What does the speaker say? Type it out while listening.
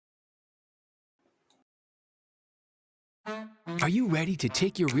Are you ready to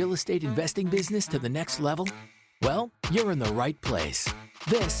take your real estate investing business to the next level? Well, you're in the right place.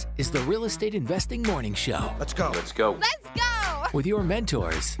 This is the Real Estate Investing Morning Show. Let's go. Let's go. Let's go! With your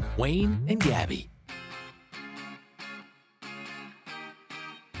mentors, Wayne and Gabby.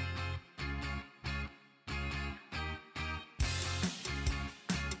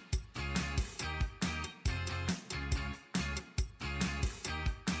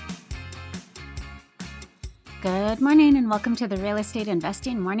 Good morning and welcome to the Real Estate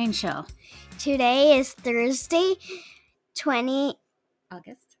Investing Morning Show. Today is Thursday,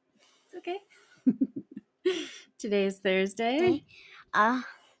 August. It's okay. Today is Thursday,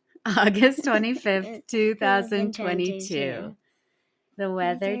 August 25th, 2022. The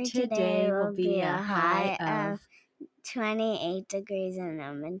weather today will be a high of 28 degrees in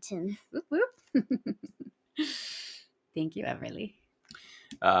Edmonton. whoop, whoop. Thank you, Everly.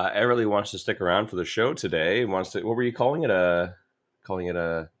 Everly wants to stick around for the show today. What were you calling it? Calling it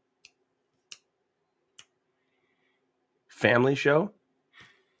a family show?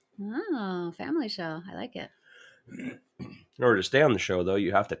 Oh, family show. I like it. In order to stay on the show, though,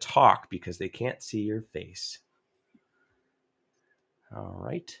 you have to talk because they can't see your face. All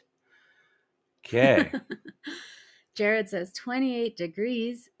right. Okay. Jared says 28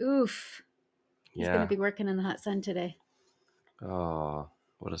 degrees. Oof. He's Yeah. going to be working in the hot sun today. Oh,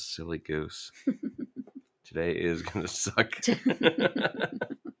 what a silly goose. Today is going to suck.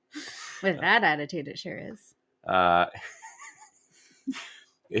 With that attitude, it sure is.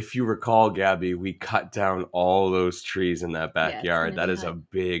 If you recall, Gabby, we cut down all those trees in that backyard. gonna That be is hot. a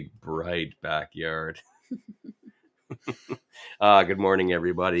big, bright backyard. Good morning,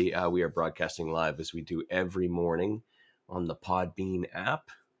 everybody. We are broadcasting live as we do every morning on the Podbean app.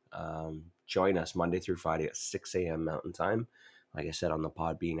 Join us Monday through Friday at 6 a.m. Mountain Time. Like I said, on the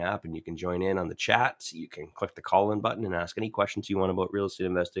Podbean app, and you can join in on the chat. You can click the call-in button and ask any questions you want about real estate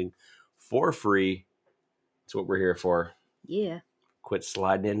investing for free. That's what we're here for. Yeah. Quit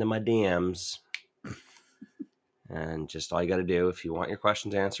sliding into my DMs. And just all you got to do, if you want your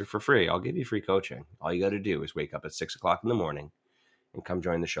questions answered for free, I'll give you free coaching. All you got to do is wake up at 6 o'clock in the morning and come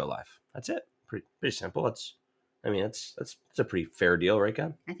join the show live. That's it. Pretty simple. It's a pretty fair deal, right,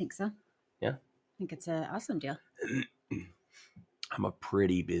 Gab? I think so. Yeah. I think it's an awesome deal. I'm a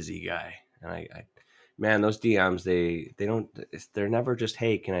pretty busy guy, and I man, those DMs they're never just,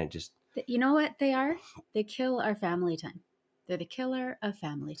 hey, can I just? You know what they are? They kill our family time. They're the killer of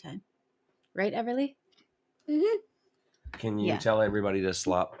family time. Right, Everly? Mm-hmm. Can you Yeah. tell everybody to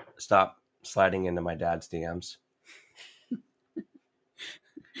stop sliding into my dad's DMs?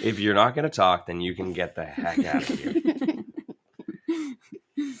 If you're not going to talk, then you can get the heck out of here.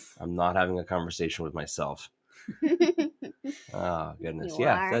 I'm not having a conversation with myself. Oh, goodness. You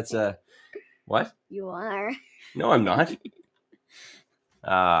Yeah, are. that's what? You are. No, I'm not.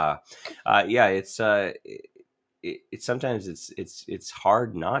 Yeah, it's sometimes it's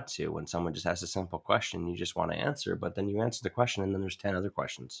hard not to when someone just asks a simple question you just want to answer, but then you answer the question and then there's 10 other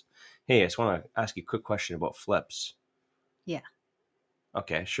questions. Hey, I just want to ask you a quick question about flips. Yeah.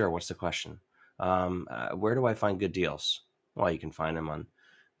 Okay, sure. What's the question? Where do I find good deals? Well, you can find them on,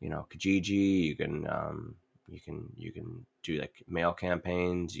 Kijiji. You can do like mail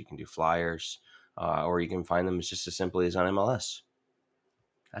campaigns. You can do flyers, or you can find them just as simply as on MLS.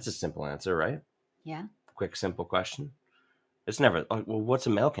 That's a simple answer, right? Yeah. Quick, simple question. It's never, well, what's a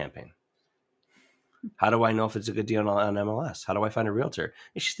mail campaign? How do I know if it's a good deal on MLS? How do I find a realtor?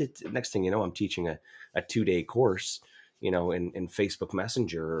 It's just the next thing you know, I'm teaching a 2-day course, in Facebook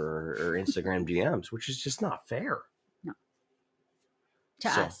Messenger or Instagram DMs, which is just not fair. No. To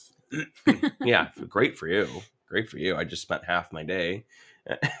us. Yeah, great for you. Great for you. I just spent half my day.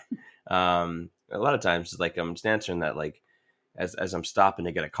 A lot of times, like I'm just answering that, like as I'm stopping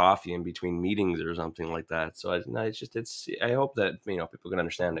to get a coffee in between meetings or something like that. So I hope that people can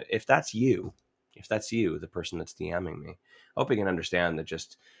understand it. If that's you, the person that's DMing me, I hope you can understand that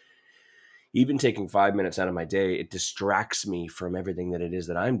just even taking 5 minutes out of my day, it distracts me from everything that it is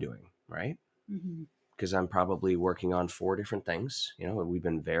that I'm doing, right? Mm-hmm. Because I'm probably working on 4 different things. We've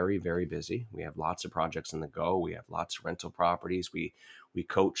been very, very busy. We have lots of projects on the go. We have lots of rental properties. We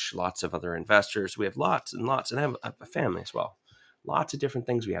coach lots of other investors. We have lots and lots, and I have a family as well. Lots of different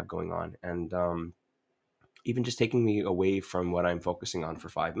things we have going on. And even just taking me away from what I'm focusing on for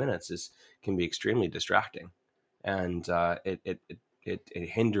 5 minutes can be extremely distracting. And it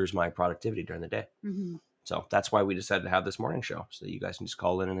hinders my productivity during the day. Mm-hmm. So that's why we decided to have this morning show, so that you guys can just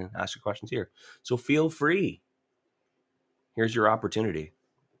call in and ask your questions here. So feel free. Here's your opportunity.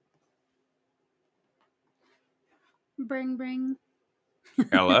 Bring.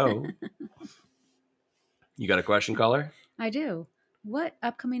 Hello. You got a question, caller? I do. What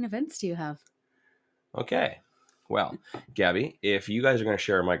upcoming events do you have? Okay. Well, Gabby, if you guys are going to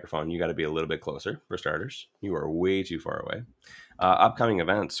share a microphone, you got to be a little bit closer for starters. You are way too far away. Upcoming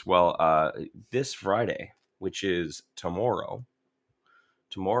events. Well, this Friday, which is tomorrow,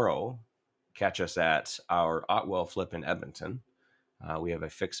 catch us at our Otwell Flip in Edmonton. We have a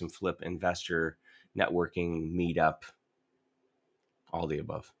fix and flip investor networking meetup, all the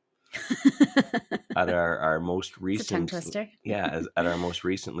above. At our most It's a tongue recent, twister. at our most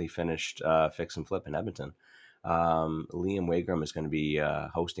recently finished fix and flip in Edmonton. Liam Wagram is going to be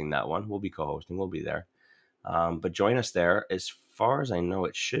hosting that one. We'll be co-hosting. We'll be there. But join us there. As far as I know,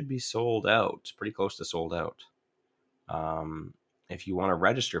 it should be sold out. Pretty close to sold out. If you want to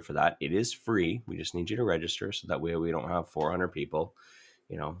register for that, it is free. We just need you to register so that way we don't have 400 people,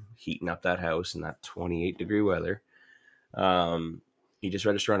 heating up that house in that 28-degree weather. You just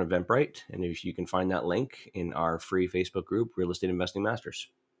register on Eventbrite, and if you can find that link in our free Facebook group, Real Estate Investing Masters.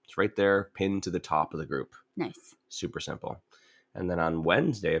 It's right there, pinned to the top of the group. Nice. Super simple. And then on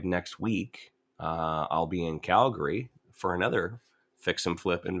Wednesday of next week, I'll be in Calgary for another fix and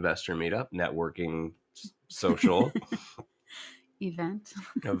flip investor meetup, networking, social Event.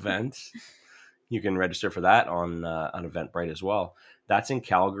 You can register for that on Eventbrite as well. That's in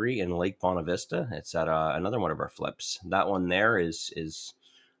Calgary in Lake Bonavista. It's at another one of our flips. That one there is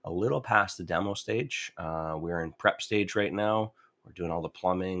a little past the demo stage. We're in prep stage right now. We're doing all the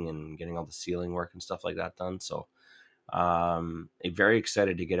plumbing and getting all the ceiling work and stuff like that done. So I'm very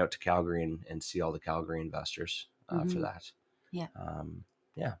excited to get out to Calgary and see all the Calgary investors for that. Yeah.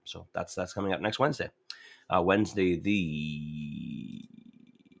 So that's coming up next Wednesday. Wednesday the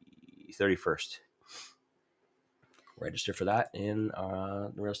 31st. Register for that in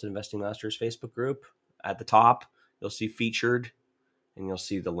the Real Estate Investing Masters Facebook group. At the top, you'll see featured, and you'll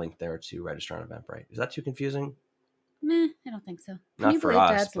see the link there to register on Eventbrite. Is that too confusing? Meh, I don't think so. Can Not you for believe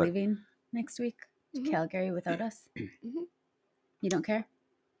us, Dad's but- leaving next week to Calgary without us? Mhm. You don't care?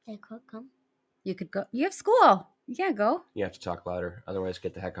 I could come. You could go. You have school. You can't go. You have to talk louder. Otherwise,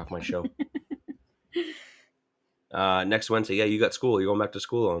 get the heck off my show. Next Wednesday, you got school. You're going back to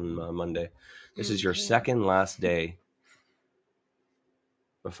school on Monday. This is your second last day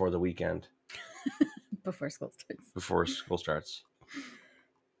before the weekend. Before school starts. Before school starts.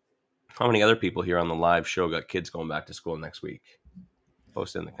 How many other people here on the live show got kids going back to school next week?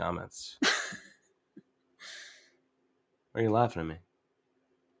 Post it in the comments. Why are you laughing at me?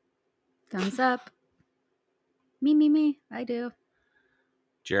 Thumbs up. Me. I do.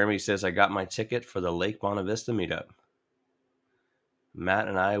 Jeremy says, I got my ticket for the Lake Bonavista meetup. Matt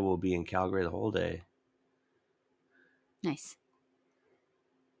and I will be in Calgary the whole day. Nice.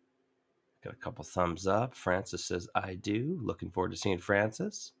 Got a couple thumbs up. Francis says, I do. Looking forward to seeing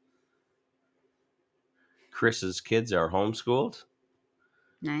Francis. Chris's kids are homeschooled.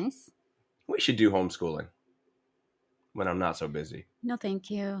 Nice. We should do homeschooling when I'm not so busy. No,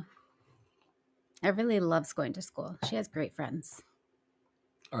 thank you. I really loves going to school. She has great friends.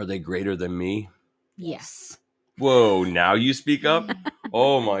 Are they greater than me? Yes. Whoa, now you speak up?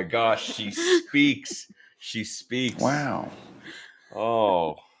 Oh my gosh, she speaks. She speaks. Wow.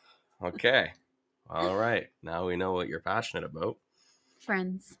 Oh, okay. All right. Now we know what you're passionate about.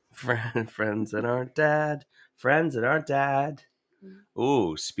 Friends. Friends that aren't dad. Friends that aren't dad.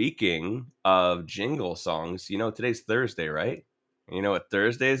 Ooh, speaking of jingle songs, today's Thursday, right? You know what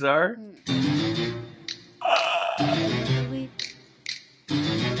Thursdays are?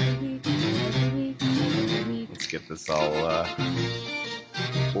 Let's get this all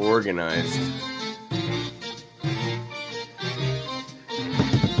organized.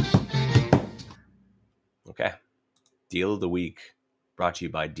 Okay. Deal of the week brought to you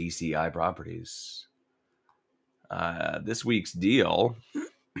by DCI Properties. This week's deal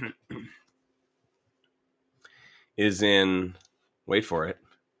is in, wait for it,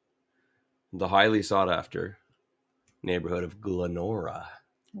 the highly sought after neighborhood of Glenora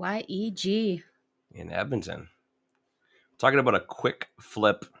YEG. in Edmonton. Talking about a quick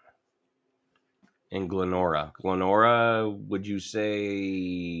flip in Glenora. Glenora, would you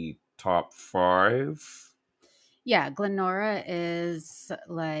say top 5? Yeah, Glenora is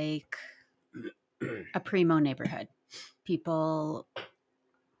like a primo neighborhood. People,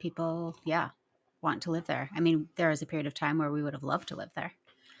 yeah, want to live there. I mean, there was a period of time where we would have loved to live there.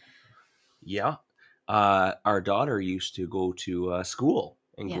 Yeah. Our daughter used to go to school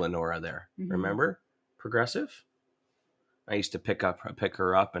in Yeah. Glenora there. Mhm. Remember? Progressive? I used to pick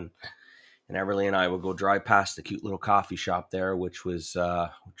her up, and Everly and I would go drive past the cute little coffee shop there, which was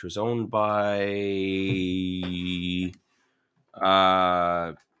owned by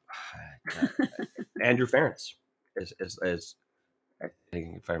Andrew Ferentz. is I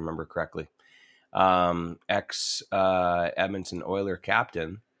think if I remember correctly, ex Edmonton Oiler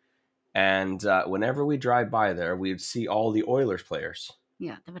captain. And whenever we drive by there, we'd see all the Oilers players.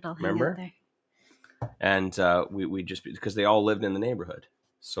 Yeah, they would all hang Remember? out there. And we just, because they all lived in the neighborhood.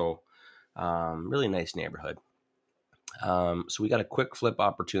 So really nice neighborhood. So we got a quick flip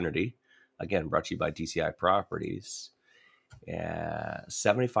opportunity. Again, brought to you by DCI Properties.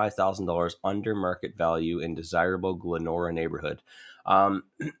 $75,000 under market value in desirable Glenora neighborhood. I'll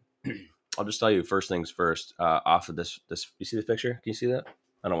just tell you first things first. Off of this, you see the picture? Can you see that?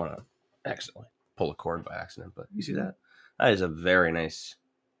 I don't want to accidentally pull a cord by accident, but you see that? That is a very nice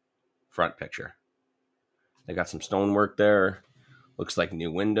front picture. They got some stonework there. Looks like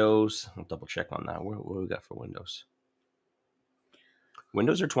new windows. I'll double check on that. What do we got for windows?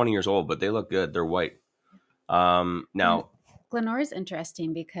 Windows are 20 years old, but they look good. They're white. Now, Glenora is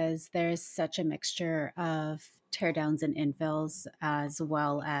interesting because there's such a mixture of teardowns and infills, as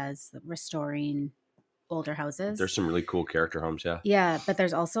well as restoring older houses. There's some really cool character homes, yeah. Yeah, but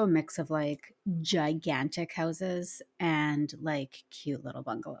there's also a mix of like gigantic houses and like cute little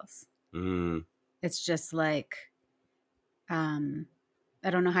bungalows. It's just like, I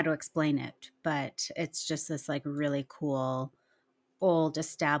don't know how to explain it, but it's just this like really cool, old,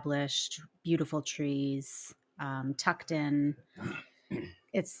 established, beautiful trees, tucked in.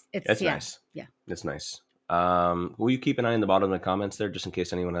 It's nice. Yeah. It's nice. Will you keep an eye on the bottom of the comments there, just in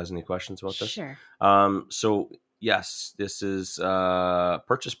case anyone has any questions about this? Sure. So yes, this is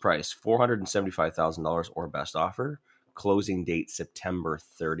purchase price $475,000 or best offer. Closing date September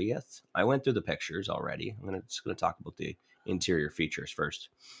 30th. I went through the pictures already. I'm just gonna talk about the interior features first.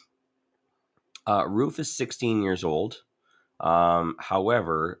 Roof is 16 years old.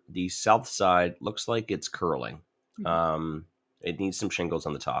 However, the south side looks like it's curling. It needs some shingles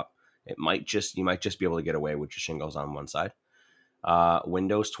on the top. You might just be able to get away with just shingles on one side.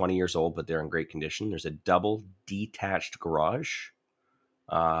 Windows 20 years old, but they're in great condition. There's a double detached garage,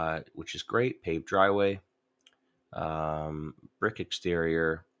 which is great. Paved driveway, brick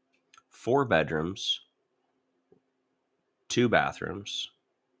exterior, 4 bedrooms, 2 bathrooms.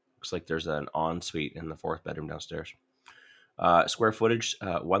 Looks like there's an ensuite in the 4th bedroom downstairs. Square footage,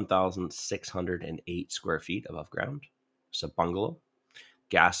 1,608 square feet above ground. It's a bungalow.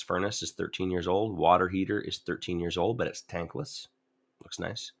 Gas furnace is 13 years old. Water heater is 13 years old, but it's tankless. Looks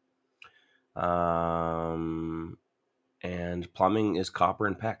nice. And plumbing is copper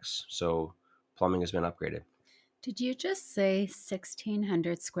and PEX. So plumbing has been upgraded. Did you just say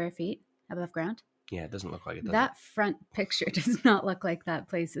 1,600 square feet above ground? Yeah, it doesn't look like it, does That front picture does not look like that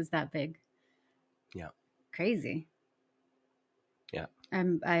place is that big. Yeah. Crazy. Yeah.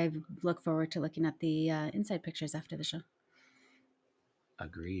 I look forward to looking at the inside pictures after the show.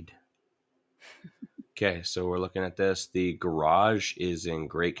 Agreed. Okay, so we're looking at this. The garage is in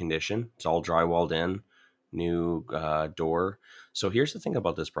great condition. It's all drywalled in, new door. So here's the thing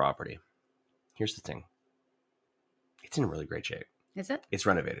about this property. Here's the thing. It's in really great shape. Is it? It's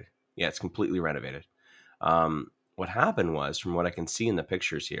renovated. Yeah, it's completely renovated. What happened was, from what I can see in the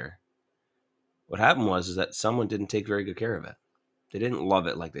pictures here, what happened was that someone didn't take very good care of it. They didn't love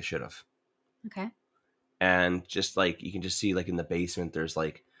it like they should have. Okay. And just like, you can just see like in the basement, there's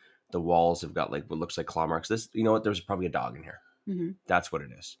like, the walls have got like what looks like claw marks. This, you know what? There's probably a dog in here. Mm-hmm. That's what it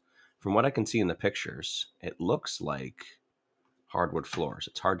is. From what I can see in the pictures, it looks like hardwood floors.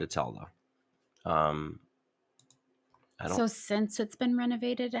 It's hard to tell though. So since it's been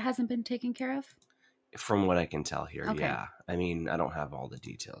renovated, it hasn't been taken care of? From what I can tell here, Okay. yeah. I mean, I don't have all the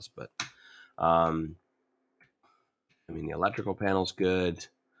details, but I mean, the electrical panel's good.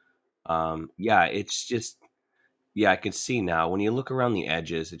 Yeah, it's just, yeah, I can see now. When you look around the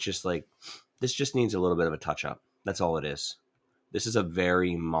edges, it's just like, this just needs a little bit of a touch up. That's all it is. This is a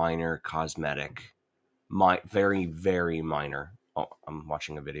very minor cosmetic. Very, very minor. Oh, I'm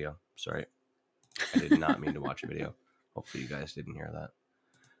watching a video. Sorry. I did not mean to watch a video. Hopefully you guys didn't hear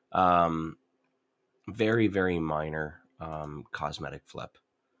that. Very, very minor cosmetic flip.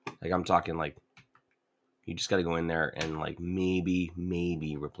 Like, I'm talking like, you just got to go in there and like maybe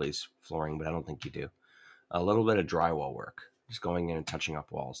replace flooring, but I don't think you do. A little bit of drywall work, just going in and touching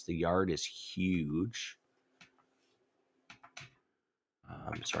up walls. The yard is huge.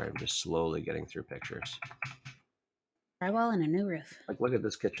 I'm sorry, I'm just slowly getting through pictures. Drywall and a new roof. Like, look at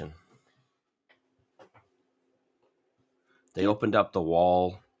this kitchen. They opened up the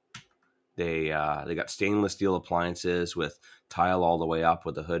wall. They got stainless steel appliances with tile all the way up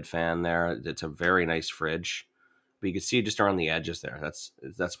with a hood fan there. It's a very nice fridge. But you can see just around the edges there.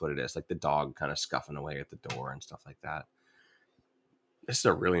 That's what it is. Like the dog kind of scuffing away at the door and stuff like that. This is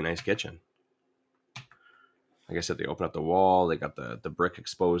a really nice kitchen. Like I said, they open up the wall. They got the brick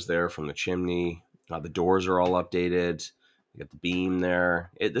exposed there from the chimney. The doors are all updated. You got the beam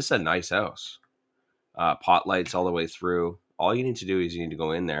there. This is a nice house. Pot lights all the way through. All you need to do is you need to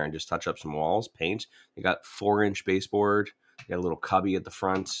go in there and just touch up some walls, paint. They got 4-inch baseboard. They got a little cubby at the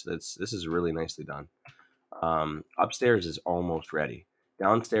front. This is really nicely done. Upstairs is almost ready.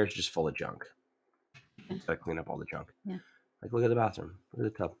 Downstairs just full of junk. Just gotta clean up all the junk. Yeah. Like, look at the bathroom. Look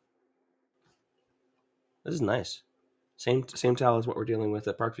at the tub. This is nice. Same tile as what we're dealing with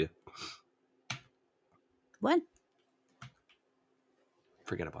at Parkview. What?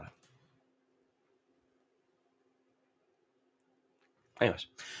 Forget about it. Anyways,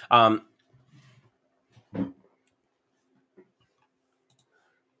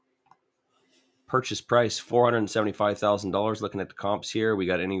 purchase price $475,000. Looking at the comps here, we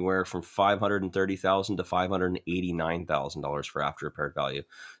got anywhere from $530,000 to $589,000 for after repaired value.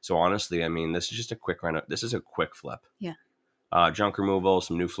 So honestly, I mean, this is just a quick run. This is a quick flip. Yeah. Junk removal,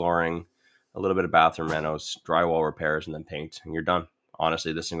 some new flooring, a little bit of bathroom renos, drywall repairs, and then paint, and you're done.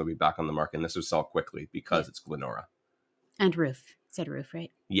 Honestly, this thing will be back on the market, and this will sell quickly because it's Glenora. And roof. Said roof,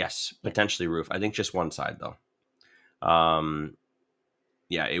 right? Yes, potentially roof. I think just one side though.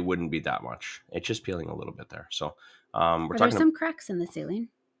 Yeah, it wouldn't be that much. It's just peeling a little bit there. So we're talking. Some cracks in the ceiling.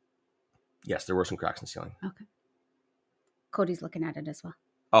 Yes, there were some cracks in the ceiling. Okay. Cody's looking at it as well.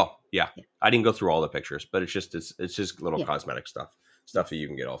 Oh yeah. I didn't go through all the pictures, but it's just little cosmetic stuff that you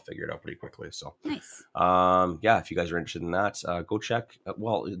can get all figured out pretty quickly. So nice. Yeah, if you guys are interested in that, go check.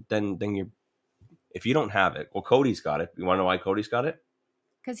 Well, then you. If you don't have it, well, Cody's got it. You want to know why Cody's got it?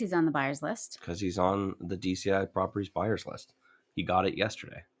 Because he's on the buyer's list. Because he's on the DCI Properties buyer's list. He got it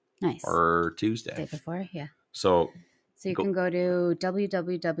yesterday. Nice. Or Tuesday. Day before, yeah. So you can go to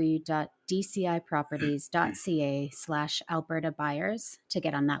www.dciproperties.ca/Alberta buyers to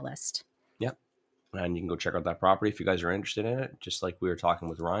get on that list. Yep. And you can go check out that property if you guys are interested in it. Just like we were talking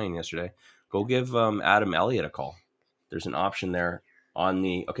with Ryan yesterday. Go give Adam Elliott a call. There's an option there on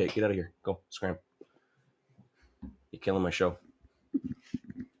the... Okay, get out of here. Go. Scram. You're killing my show.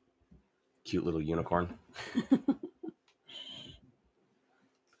 Cute little unicorn.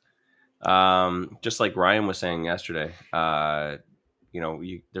 Just like Ryan was saying yesterday,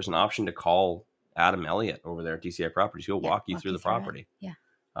 there's an option to call Adam Elliott over there at DCI Properties. He'll walk you through the property. Yeah.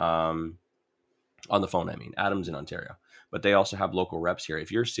 On the phone, I mean. Adam's in Ontario. But they also have local reps here. If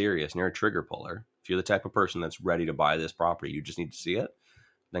you're serious and you're a trigger puller, if you're the type of person that's ready to buy this property, you just need to see it,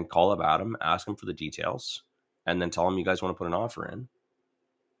 then call up Adam, ask him for the details, and then tell him you guys want to put an offer in,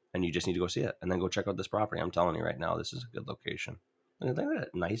 and you just need to go see it, and then go check out this property. I'm telling you right now, this is a good location. Look at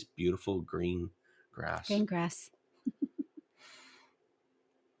that nice, beautiful green grass. Green grass.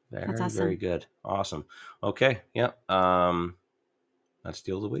 That's awesome. Very good. Awesome. Okay. Yeah. That's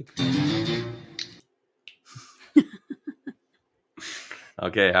deal of the week.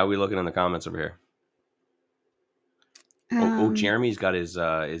 Okay. How are we looking in the comments over here? Jeremy's got his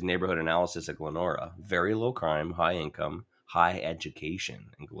neighborhood analysis at Glenora. Very low crime, high income, high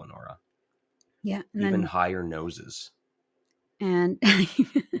education in Glenora. Yeah. Even higher noses. And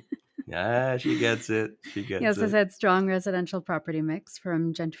yeah, she gets it. He also said strong residential property mix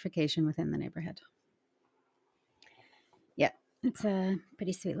from gentrification within the neighborhood. Yeah, it's a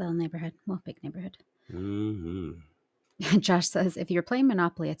pretty sweet little neighborhood. Well, big neighborhood. Mm-hmm. Josh says, if you're playing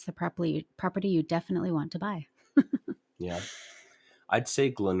Monopoly, it's the property you definitely want to buy. Yeah. I'd say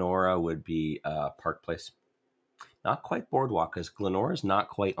Glenora would be Park Place. Not quite Boardwalk, because Glenora's not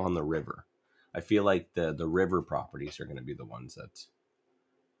quite on the river. I feel like the river properties are going to be the ones that,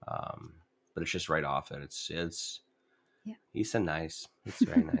 but it's just right off it. It's It's nice. It's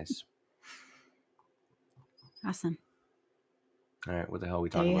very nice. Awesome. All right, what the hell are we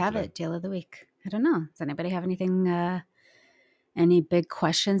talking about? There you have today? it, deal of the week. I don't know. Does anybody have anything? Any big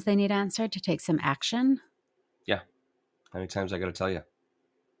questions they need answered to take some action? Yeah. How many times I got to tell you?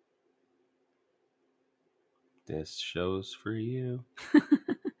 This show's for you.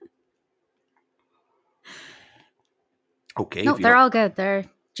 Okay. No, they're all good. They're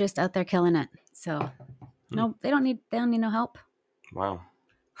just out there killing it. So no, they don't need no help. Wow.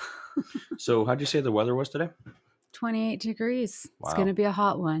 So how'd you say the weather was today? 28 degrees. Wow. It's going to be a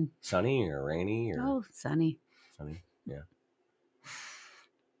hot one. Sunny or rainy? Oh, sunny. Sunny, yeah.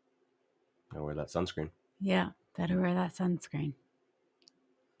 Gotta wear that sunscreen. Yeah, better wear that sunscreen.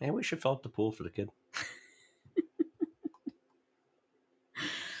 Maybe we should fill up the pool for the kid.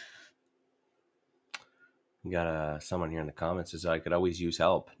 We got someone here in the comments says I could always use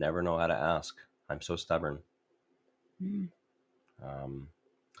help. Never know how to ask. I'm so stubborn. Mm.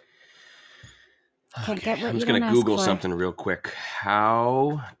 Okay. I'm just going to Google something real quick.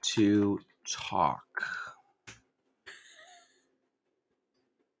 How to talk.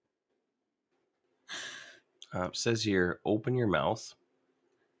 It says here, open your mouth,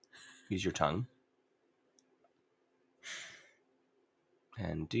 use your tongue,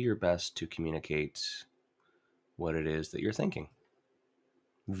 and do your best to communicate what it is that you're thinking.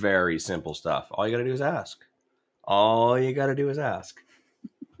 Very simple stuff. All you got to do is ask. All you got to do is ask.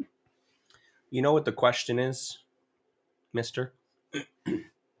 You know what the question is, mister? The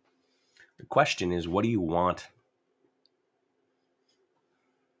question is, what do you want?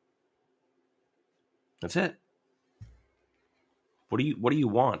 That's it. What do you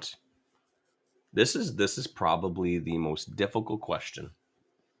want? This is probably the most difficult question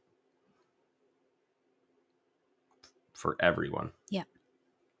for everyone. Yeah.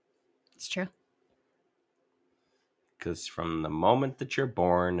 It's true. Because from the moment that you're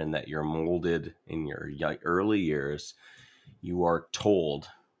born and that you're molded in your early years, you are told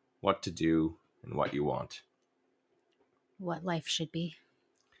what to do and what you want. What life should be.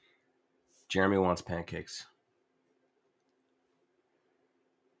 Jeremy wants pancakes.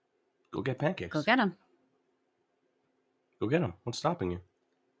 Go get pancakes. Go get them. Go get them. What's stopping you?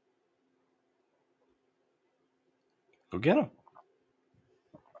 Go get them.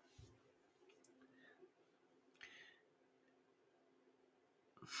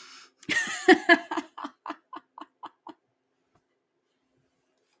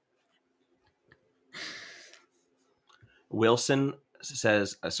 Wilson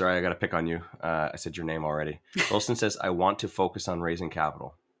says, sorry, I got to pick on you. I said your name already. Wilson says, I want to focus on raising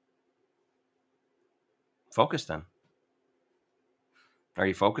capital. Focus then. Are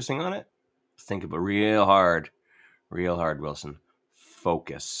you focusing on it? Think about it real hard. Real hard, Wilson.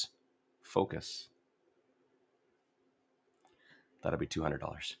 Focus. Focus. That'll be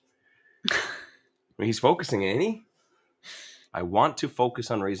 $200. He's focusing, ain't he? I want to focus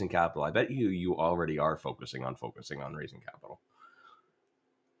on raising capital. I bet you already are focusing on raising capital.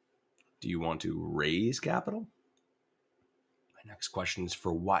 Do you want to raise capital? My next question is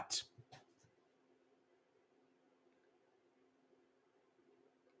for what?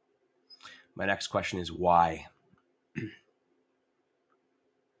 My next question is why?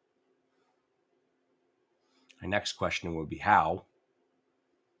 My next question would be how?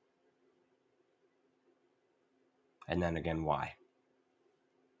 And then again, why?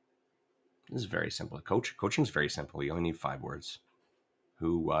 This is very simple. Coaching is very simple. You only need 5 words.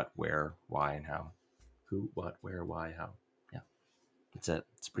 Who, what, where, why, and how. Who, what, where, why, how. Yeah, that's it.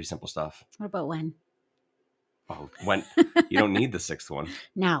 It's pretty simple stuff. What about when? Oh, when? You don't need the 6th one.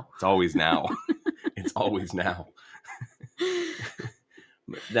 Now. It's always now. It's always now.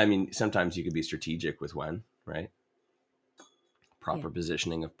 I mean, sometimes you could be strategic with when, right? Proper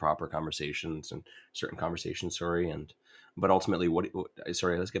positioning of proper conversations and certain conversations, but ultimately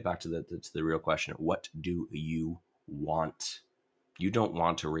let's get back to the real question. What do you want? You don't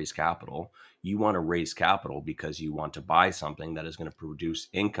want to raise capital. You want to raise capital because you want to buy something that is going to produce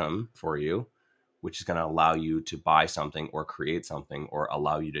income for you, which is going to allow you to buy something or create something or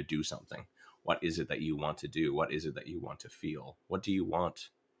allow you to do something. What is it that you want to do? What is it that you want to feel? What do you want?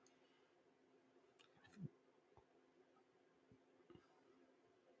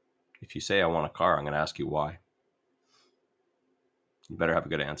 If you say, I want a car, I'm going to ask you why. You better have a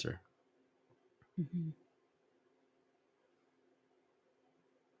good answer. Mm-hmm.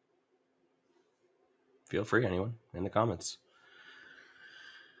 Feel free, anyone, in the comments.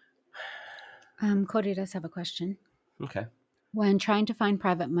 Cody does have a question. Okay. When trying to find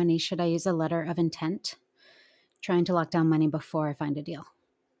private money, should I use a letter of intent? Trying to lock down money before I find a deal.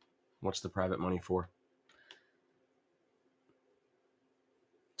 What's the private money for?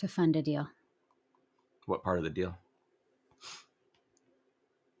 To fund a deal. What part of the deal?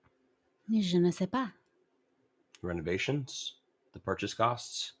 Je ne sais pas. Renovations? The purchase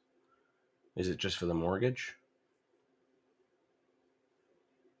costs? Is it just for the mortgage?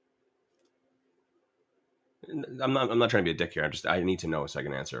 I'm not trying to be a dick here. I need to know so I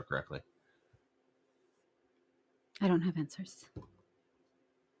can answer it correctly. I don't have answers.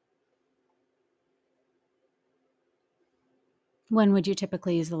 When would you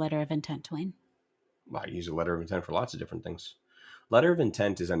typically use the letter of intent, Dwayne? I use a letter of intent for lots of different things. Letter of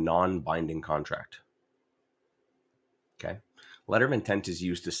intent is a non-binding contract. Okay? Letter of intent is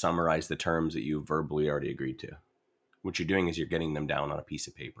used to summarize the terms that you verbally already agreed to. What you're doing is you're getting them down on a piece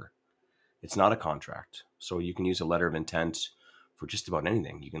of paper. It's not a contract. So you can use a letter of intent for just about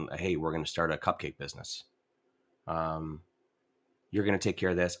anything. You can, hey, we're going to start a cupcake business. You're going to take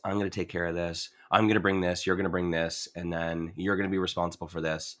care of this. I'm going to take care of this. I'm going to bring this. You're going to bring this. And then you're going to be responsible for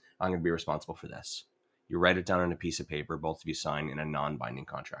this. I'm going to be responsible for this. You write it down on a piece of paper. Both of you sign in a non-binding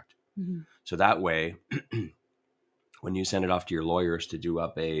contract. Mm-hmm. So that way, when you send it off to your lawyers to do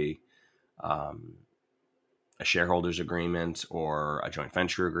up a a shareholders agreement or a joint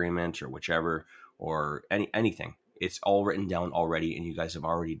venture agreement or whichever, or anything. It's all written down already, and you guys have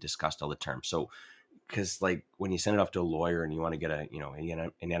already discussed all the terms. So, because like when you send it off to a lawyer and you want to get a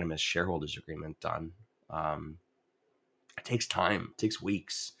an unanimous shareholders agreement done, it takes time. It takes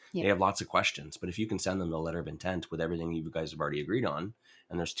weeks. Yeah. They have lots of questions. But if you can send them the letter of intent with everything you guys have already agreed on,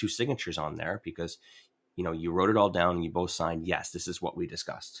 and there's 2 signatures on there because you wrote it all down and you both signed, yes, this is what we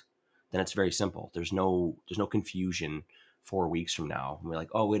discussed, then it's very simple. There's no confusion 4 weeks from now. And we're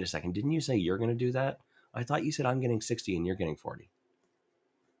like, oh, wait a second, didn't you say you're going to do that? I thought you said I'm getting 60 and you're getting 40.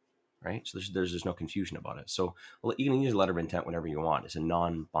 Right? So there's no confusion about it. So you can use a letter of intent whenever you want. It's a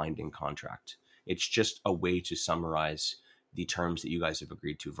non-binding contract. It's just a way to summarize the terms that you guys have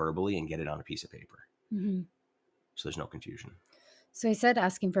agreed to verbally and get it on a piece of paper. Mm-hmm. So there's no confusion. So he said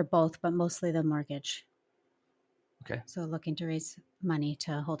asking for both, but mostly the mortgage. Okay. So looking to raise money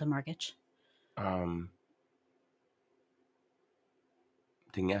to hold a mortgage. Then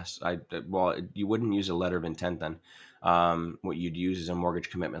yes, you wouldn't use a letter of intent then. What you'd use is a mortgage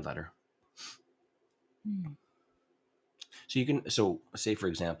commitment letter. So say for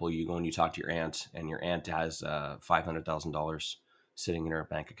example, you go and you talk to your aunt, and your aunt has $500,000 sitting in her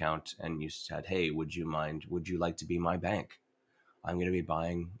bank account, and you said, hey, would you like to be my bank? I'm going to be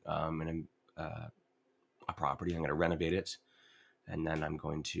buying a property. I'm going to renovate it, and then I'm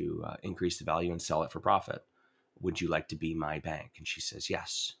going to increase the value and sell it for profit. Would you like to be my bank? And she says,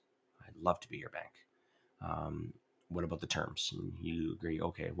 yes, I'd love to be your bank. What about the terms? And you agree,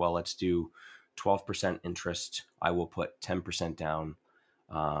 okay, well, let's do 12% interest. I will put 10% down.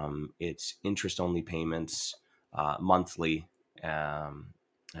 It's interest only payments monthly, and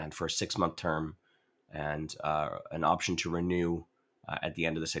for a 6-month term, and an option to renew at the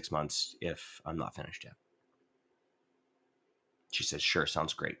end of the 6 months if I'm not finished yet. She says, sure,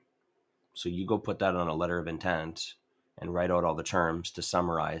 sounds great. So you go put that on a letter of intent and write out all the terms to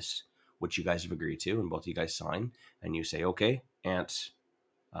summarize what you guys have agreed to, and both of you guys sign, and you say, okay, Aunt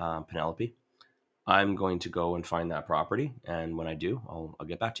Penelope, I'm going to go and find that property, and when I do, I'll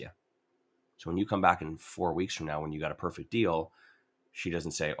get back to you. So when you come back in 4 weeks from now when you got a perfect deal, she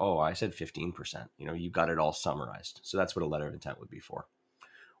doesn't say, oh, I said 15%. You got it all summarized. So that's what a letter of intent would be for.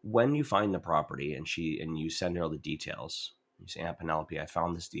 When you find the property and you send her all the details, you say, Aunt Penelope, I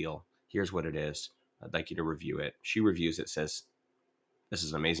found this deal. Here's what it is. I'd like you to review it. She reviews it, says, this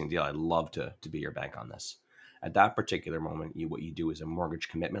is an amazing deal. I'd love to be your bank on this. At that particular moment, what you do is a mortgage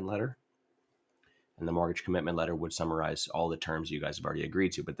commitment letter. And the mortgage commitment letter would summarize all the terms you guys have already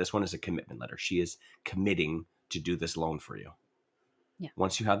agreed to. But this one is a commitment letter. She is committing to do this loan for you. Yeah.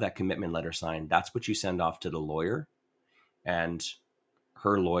 Once you have that commitment letter signed, that's what you send off to the lawyer. And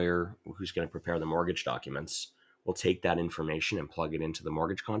her lawyer, who's going to prepare the mortgage documents, will take that information and plug it into the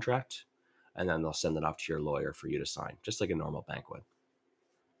mortgage contract. And then they'll send it off to your lawyer for you to sign, just like a normal bank would.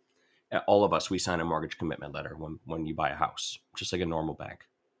 All of us, we sign a mortgage commitment letter when you buy a house, just like a normal bank.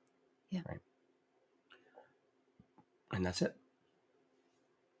 Yeah. Right. And that's it.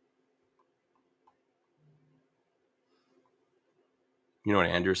 You know what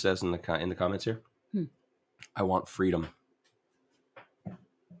Andrew says in the comments here? I want freedom.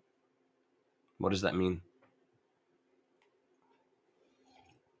 What does that mean?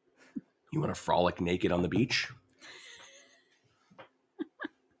 You want to frolic naked on the beach?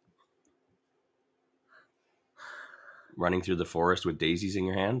 Running through the forest with daisies in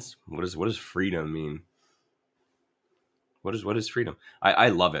your hands? What does freedom mean? What is freedom? I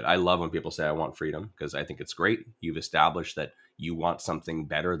love it. I love when people say I want freedom, because I think it's great. You've established that you want something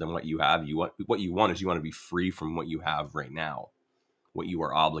better than what you have. What you want to be free from what you have right now, what you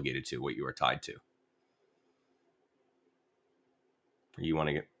are obligated to, what you are tied to. You want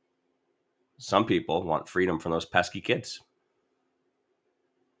to get. Some people want freedom from those pesky kids.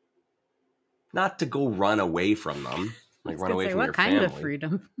 Not to go run away from them, like run away from your family. What kind of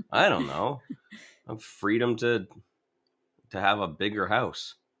freedom? I don't know. Freedom to have a bigger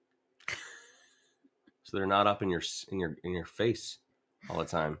house, so they're not up in your face all the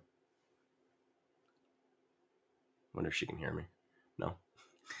time. Wonder if she can hear me. No.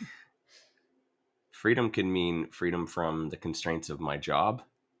 Freedom can mean freedom from the constraints of my job,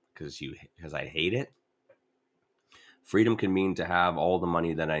 because I hate it. Freedom can mean to have all the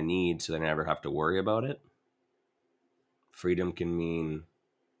money that I need so that I never have to worry about it. Freedom can mean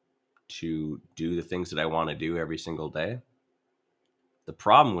to do the things that I want to do every single day. The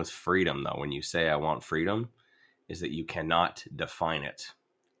problem with freedom, though, when you say I want freedom, is that you cannot define it.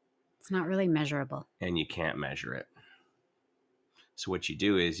 It's not really measurable. And you can't measure it. So what you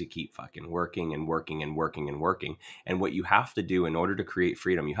do is you keep fucking working and working and working and working. And what you have to do in order to create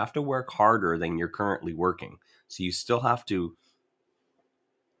freedom, you have to work harder than you're currently working. So you still have to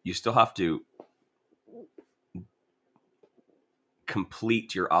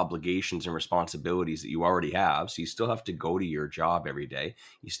complete your obligations and responsibilities that you already have. So you still have to go to your job every day.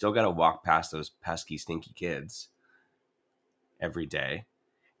 You still got to walk past those pesky, stinky kids every day.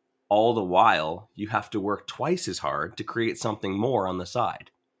 All the while, you have to work twice as hard to create something more on the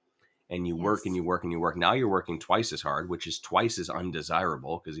side. And you work and you work and you work. Now you're working twice as hard, which is twice as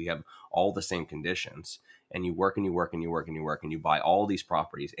undesirable because you have all the same conditions. And you work and you work and you work and you work and you buy all these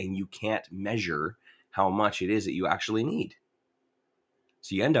properties and you can't measure how much it is that you actually need.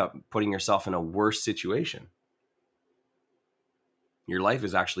 So you end up putting yourself in a worse situation. Your life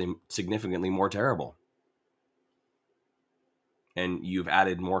is actually significantly more terrible. And you've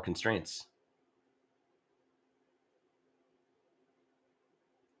added more constraints.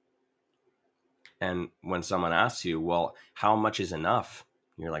 And when someone asks you, well, how much is enough?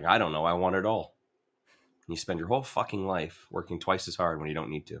 You're like, I don't know. I want it all. And you spend your whole fucking life working twice as hard when you don't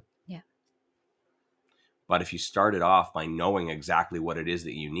need to. Yeah. But if you started off by knowing exactly what it is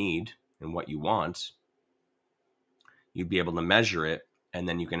that you need and what you want, you'd be able to measure it. And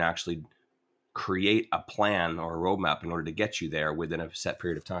then you can actually create a plan or a roadmap in order to get you there within a set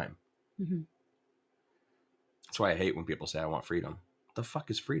period of time. Mm-hmm. That's why I hate when people say, I want freedom. What the fuck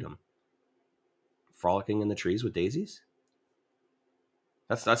is freedom? Frolicking in the trees with daisies?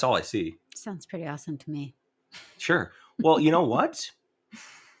 That's all I see. Sounds pretty awesome to me. Sure. Well, you know what?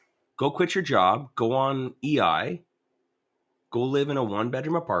 Go quit your job, go on EI, go live in a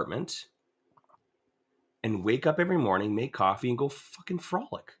 1-bedroom apartment, and wake up every morning, make coffee, and go fucking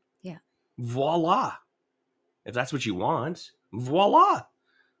frolic. Yeah. Voila. If that's what you want, voila.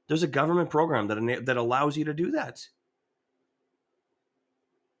 There's a government program that allows you to do that.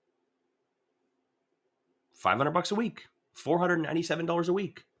 $500 a week, $497 a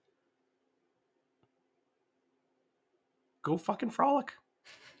week. Go fucking frolic.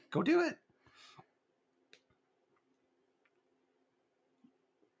 Go do it.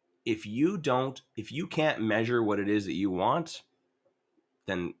 If you can't measure what it is that you want,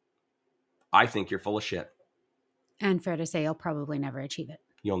 then I think you're full of shit. And fair to say, you'll probably never achieve it.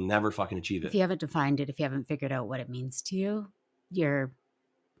 You'll never fucking achieve it. If you haven't defined it, if you haven't figured out what it means to you, you're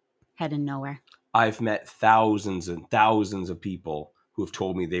heading nowhere. I've met thousands and thousands of people who have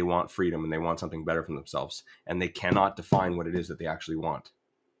told me they want freedom and they want something better for themselves, and they cannot define what it is that they actually want.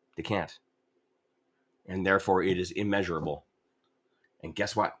 They can't. And therefore, it is immeasurable. And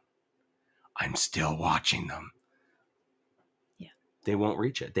guess what? I'm still watching them. Yeah. They won't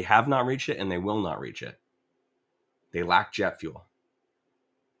reach it. They have not reached it, and they will not reach it. They lack jet fuel.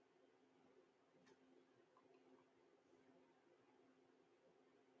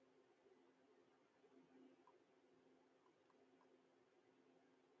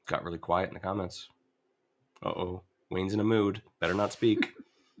 Got really quiet in the comments. Uh-oh. Wayne's in a mood. Better not speak.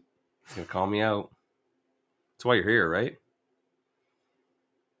 He's going to call me out. That's why you're here, right?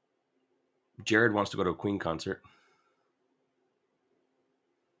 Jared wants to go to a Queen concert.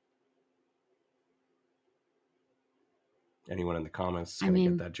 Anyone in the comments is going to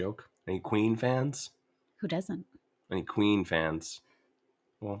get that joke? Any Queen fans? Who doesn't? Any Queen fans?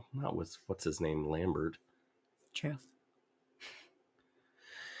 Well, that was, what's his name? Lambert. True.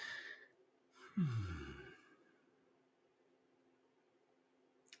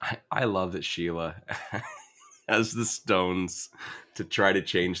 I love that Sheila has the stones to try to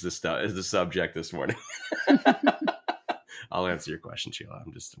change the subject this morning. I'll answer your question, Sheila.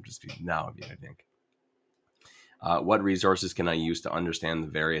 I'm just being, I think. What resources can I use to understand the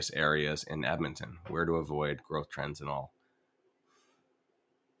various areas in Edmonton? Where to avoid growth trends and all?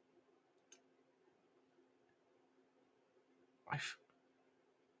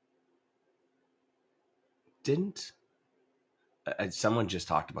 Someone just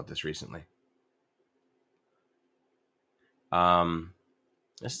talked about this recently.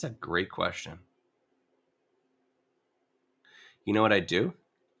 This is a great question. You know what I'd do?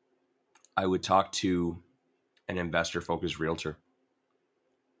 I would talk to an investor-focused realtor.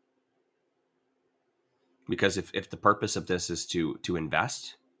 Because if the purpose of this is to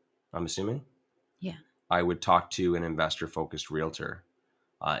invest, I'm assuming. Yeah. I would talk to an investor-focused realtor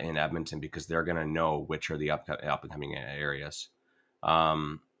in Edmonton because they're going to know which are the up-and-coming areas.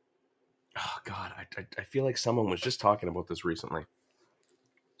 Oh, God, I feel like someone was just talking about this recently.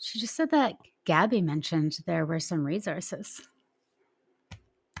 She just said that Gabby mentioned there were some resources.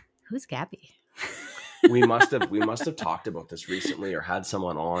 Who's Gabby? We must have talked about this recently or had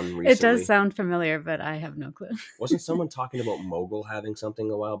someone on recently. It does sound familiar, but I have no clue. Wasn't someone talking about Mogul having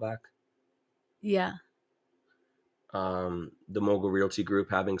something a while back? Yeah. The Mogul Realty Group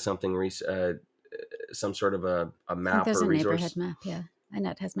having something, some sort of a I think map there's or a resource. neighborhood map. Yeah.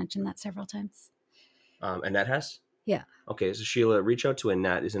 Annette has mentioned that several times. Annette has? Yeah. Okay, so Sheila, reach out to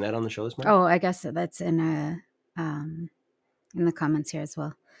Annette. Is Annette on the show this morning? Oh, I guess that's in the comments here as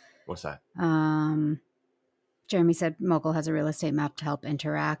well. What's that? Jeremy said Mogul has a real estate map to help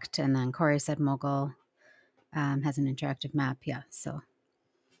interact, and then Corey said Mogul has an interactive map. Yeah, so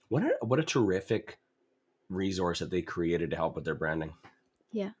What a terrific resource that they created to help with their branding.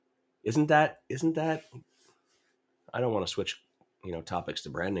 yeah, Isn't that? I don't want to switch, topics to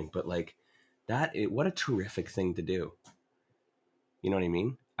branding, but like what a terrific thing to do. You know what I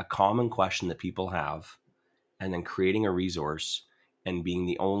mean? A common question that people have, and then creating a resource and being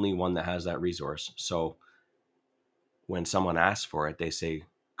the only one that has that resource. So when someone asks for it, they say,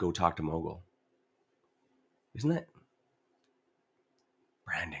 go talk to Mogul. Isn't that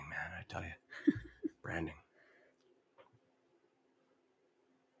branding, man? I tell you, branding.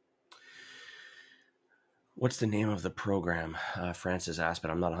 What's the name of the program? Frances asked, but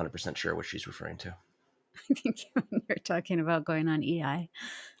I'm not 100% sure what she's referring to. I think you're talking about going on EI.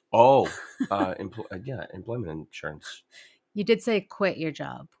 Oh, employment insurance. You did say quit your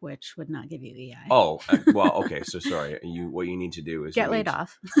job, which would not give you EI. Oh, well, okay. So sorry. What you need to do is get laid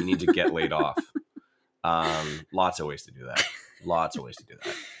off. You need to get laid off. Lots of ways to do that.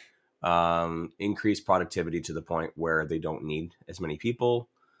 Increase productivity to the point where they don't need as many people,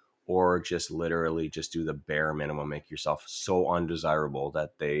 or just literally just do the bare minimum. Make yourself so undesirable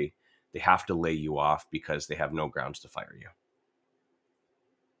that they have to lay you off because they have no grounds to fire you.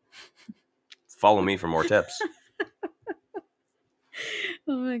 Follow me for more tips.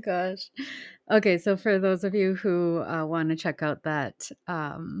 Oh my gosh. Okay, so for those of you who want to check out that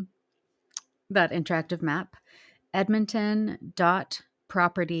interactive map,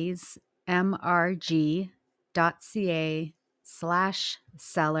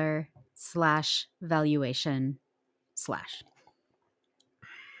 edmonton.properties.ca/seller/valuation/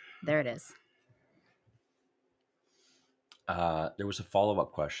 There it is. There was a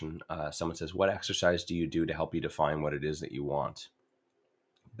follow-up question. Someone says, what exercise do you do to help you define what it is that you want?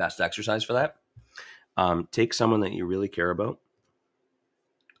 Best exercise for that? Take someone that you really care about.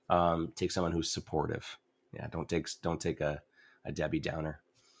 Take someone who's supportive. Yeah, don't take a Debbie Downer.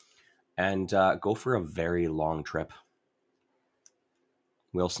 And go for a very long trip.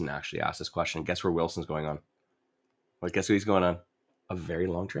 Wilson actually asked this question. Guess where Wilson's going on? Well, guess who he's going on? A very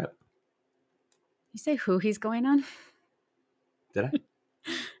long trip. You say who he's going on? Did I?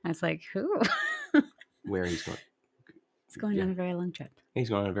 I was like, who? Where he's going? He's going on a very long trip. He's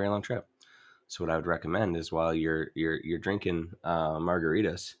going on a very long trip. So what I would recommend is while you're drinking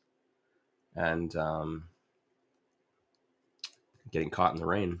margaritas and getting caught in the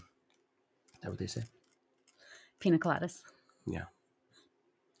rain. Is that what they say? Pina coladas. Yeah.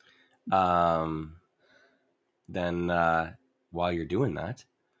 Then while you're doing that,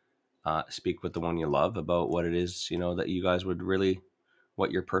 speak with the one you love about what it is, that you guys would really,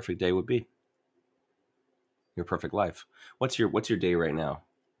 what your perfect day would be. Your perfect life. What's your day right now?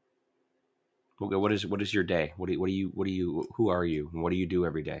 Okay, what is your day? Who are you? And what do you do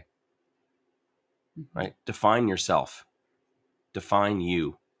every day? Mm-hmm. Right? Define yourself. Define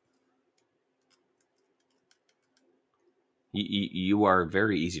you. You are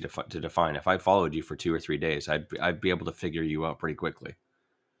very easy to define. If I followed you for 2 or 3 days, I'd be able to figure you out pretty quickly.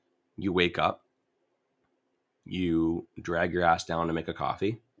 You wake up, you drag your ass down to make a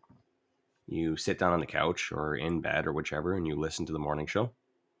coffee, you sit down on the couch or in bed or whichever, and you listen to the morning show.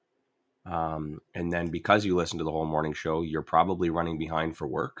 And then because you listen to the whole morning show, you're probably running behind for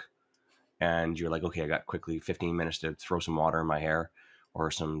work. And you're like, okay, I got quickly 15 minutes to throw some water in my hair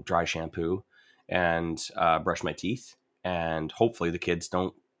or some dry shampoo and brush my teeth. And hopefully the kids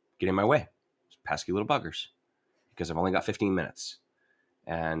don't get in my way. Pesky little buggers. Because I've only got 15 minutes.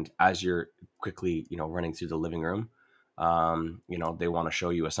 And as you're quickly, running through the living room, they want to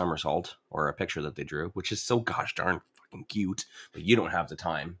show you a somersault or a picture that they drew, which is so gosh darn fucking cute, but you don't have the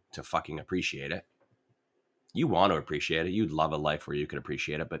time to fucking appreciate it. You want to appreciate it. You'd love a life where you could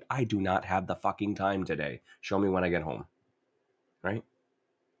appreciate it, but I do not have the fucking time today. Show me when I get home. Right?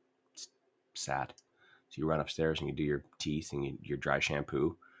 It's sad. So you run upstairs and you do your teeth and your dry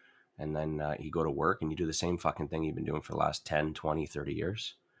shampoo, and then you go to work and you do the same fucking thing you've been doing for the last 10, 20, 30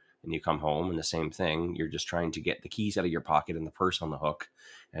 years. And you come home and the same thing. You're just trying to get the keys out of your pocket and the purse on the hook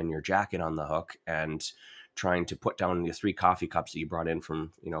and your jacket on the hook and trying to put down the 3 coffee cups that you brought in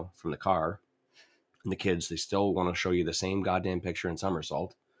from the car. And the kids, they still want to show you the same goddamn picture in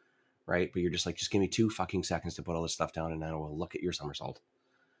somersault, right? But you're just like, just give me 2 fucking seconds to put all this stuff down and I will look at your somersault.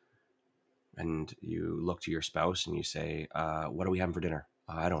 And you look to your spouse and you say, what are we having for dinner?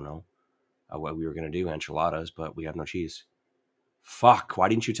 I don't know. What we were going to do, enchiladas, but we have no cheese. Fuck, why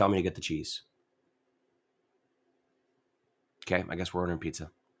didn't you tell me to get the cheese? Okay, I guess we're ordering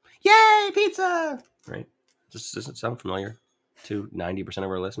pizza. Yay, pizza! Right? Does it sound familiar to 90% of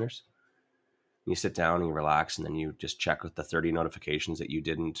our listeners? You sit down and you relax, and then you just check with the 30 notifications that you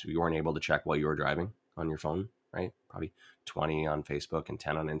weren't able to check while you were driving on your phone, right? Probably 20 on Facebook and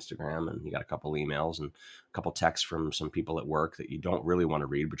 10 on Instagram, and you got a couple emails and a couple texts from some people at work that you don't really want to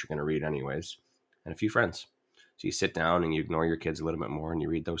read, but you're going to read anyways, and a few friends. So you sit down and you ignore your kids a little bit more and you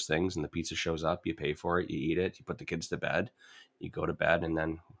read those things, and the pizza shows up, you pay for it, you eat it, you put the kids to bed, you go to bed, and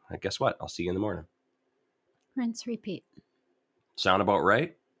then guess what? I'll see you in the morning. Rinse, repeat. Sound about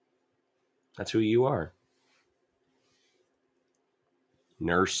right? That's who you are.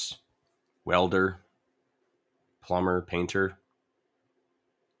 Nurse, welder, plumber, painter,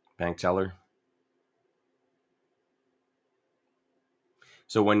 bank teller.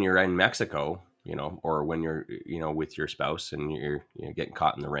 So when you're in Mexico, or when you're, with your spouse and you're getting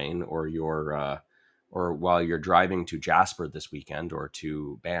caught in the rain, or or while you're driving to Jasper this weekend, or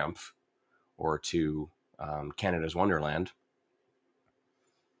to Banff, or to Canada's Wonderland,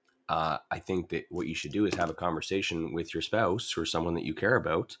 I think that what you should do is have a conversation with your spouse or someone that you care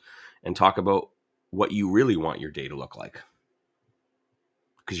about and talk about what you really want your day to look like.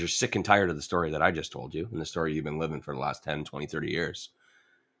 Because you're sick and tired of the story that I just told you and the story you've been living for the last 10, 20, 30 years.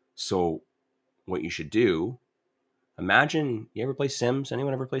 So what you should do, imagine, you ever play Sims?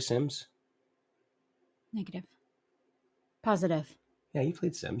 Anyone ever play Sims? Negative. Positive. Yeah, you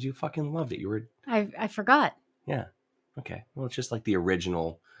played Sims. You fucking loved it. I forgot. Yeah. Okay. Well, it's just like the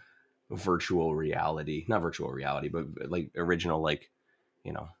original virtual reality, not virtual reality, but like original, like,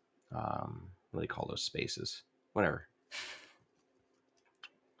 what do they call those spaces? Whatever.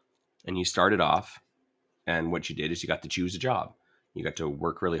 And you started off, and what you did is you got to choose a job. You got to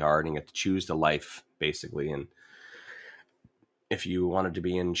work really hard and you got to choose the life, basically. And if you wanted to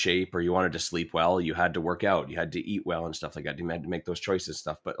be in shape or you wanted to sleep well, you had to work out, you had to eat well and stuff like that. You had to make those choices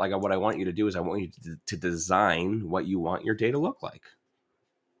stuff. But like, what I want you to do is I want you to design what you want your day to look like.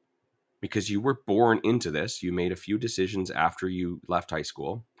 Because you were born into this. You made a few decisions after you left high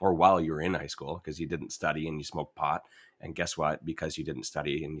school or while you were in high school because you didn't study and you smoked pot. And guess what? Because you didn't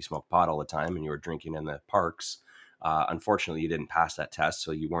study and you smoked pot all the time and you were drinking in the parks, unfortunately, you didn't pass that test.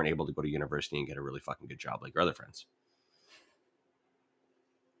 So you weren't able to go to university and get a really fucking good job like your other friends.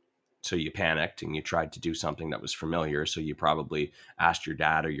 So you panicked and you tried to do something that was familiar. So you probably asked your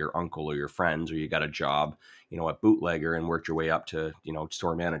dad or your uncle or your friends, or you got a job, at Bootlegger and worked your way up to,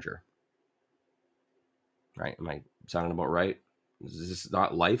 store manager. Right? Am I sounding about right? Is this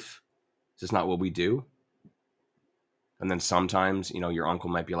not life? Is this not what we do? And then sometimes, your uncle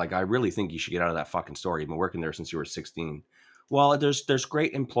might be like, I really think you should get out of that fucking store. You've been working there since you were 16. Well, there's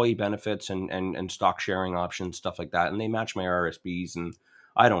great employee benefits and stock sharing options, stuff like that. And they match my RSPs. And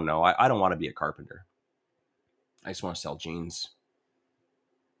I don't know. I don't want to be a carpenter. I just want to sell jeans.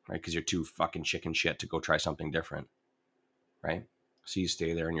 Right? Because you're too fucking chicken shit to go try something different. Right? So you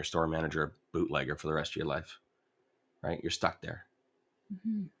stay there and you're store manager of Bootlegger for the rest of your life, right? You're stuck there,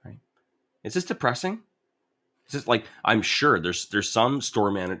 right? Is this depressing? Is this like, I'm sure there's some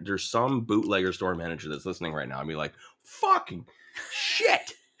there's some Bootlegger store manager that's listening right now and be like, fucking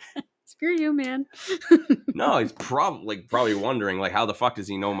shit. Screw you, man. No, he's probably wondering like, how the fuck does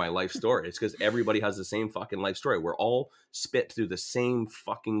he know my life story? It's because everybody has the same fucking life story. We're all spit through the same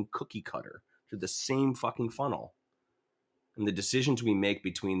fucking cookie cutter, through the same fucking funnel. And the decisions we make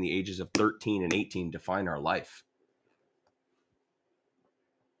between the ages of 13 and 18 define our life.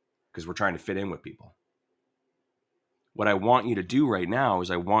 Because we're trying to fit in with people. What I want you to do right now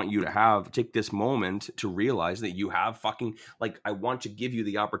is I want you to take this moment to realize that you have I want to give you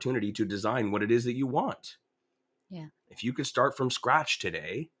the opportunity to design what it is that you want. Yeah. If you could start from scratch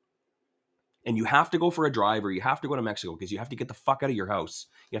today, and you have to go for a drive or you have to go to Mexico because you have to get the fuck out of your house.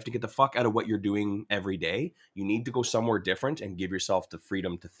 You have to get the fuck out of what you're doing every day. You need to go somewhere different and give yourself the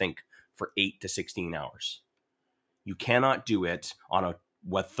freedom to think for 8 to 16 hours. You cannot do it on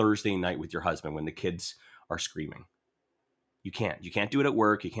a Thursday night with your husband when the kids are screaming. You can't. You can't do it at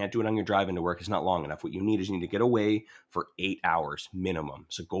work. You can't do it on your drive into work. It's not long enough. What you need is you need to get away for 8 hours minimum.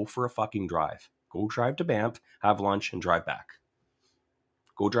 So go for a fucking drive. Go drive to Banff, have lunch, and drive back.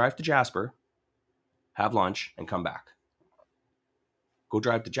 Go drive to Jasper, have lunch, and come back. Go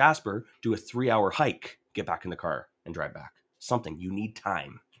drive to Jasper, do a 3-hour hike, get back in the car, and drive back. Something. You need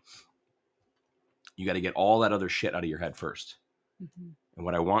time. You got to get all that other shit out of your head first. Mm-hmm. And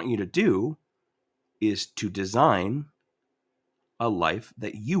what I want you to do is to design a life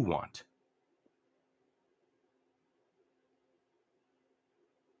that you want.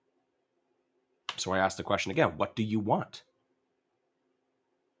 So I asked the question again, what do you want?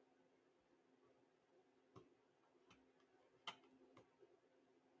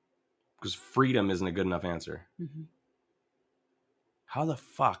 Because freedom isn't a good enough answer. Mm-hmm. How the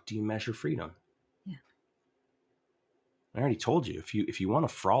fuck do you measure freedom? Yeah. I already told you, if you want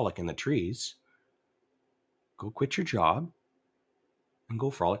to frolic in the trees, go quit your job and go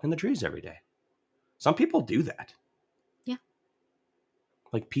frolic in the trees every day. Some people do that. Yeah.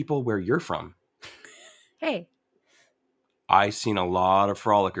 Like people where you're from. Hey. I've seen a lot of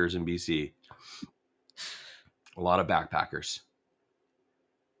frolickers in BC. A lot of backpackers.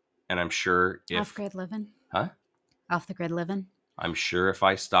 And I'm sure if... Off-grid living? Huh? Off-the-grid living? I'm sure if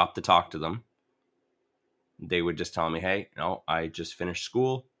I stopped to talk to them, they would just tell me, hey, no, I just finished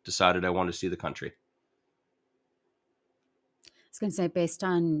school, decided I wanted to see the country. I was going to say, based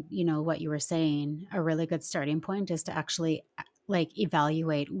on, what you were saying, a really good starting point is to actually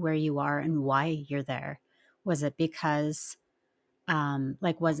evaluate where you are and why you're there. Was it because,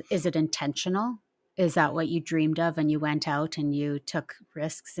 is it intentional? Is that what you dreamed of and you went out and you took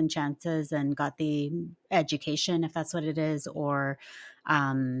risks and chances and got the education, if that's what it is, or,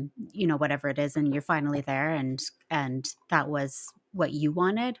 whatever it is, and you're finally there and that was what you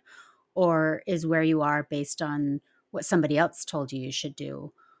wanted? Or is where you are based on what somebody else told you should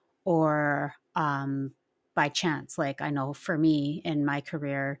do, or by chance? Like I know for me in my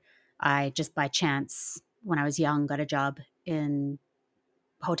career, I just by chance when I was young got a job in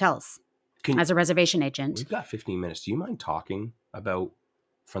hotels as a reservation agent. We've got 15 minutes. Do you mind talking about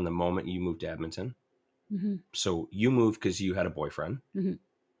from the moment you moved to Edmonton? Mm-hmm. So you moved because you had a boyfriend, mm-hmm.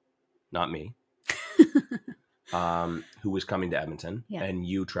 not me, who was coming to Edmonton, yeah. and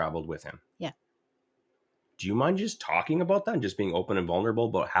you traveled with him. Yeah. Do you mind just talking about that and just being open and vulnerable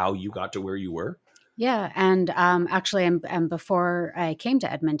about how you got to where you were? Yeah. And actually, and before I came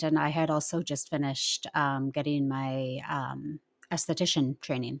to Edmonton, I had also just finished getting my esthetician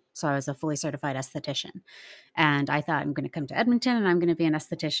training. So I was a fully certified esthetician. And I thought, I'm going to come to Edmonton and I'm going to be an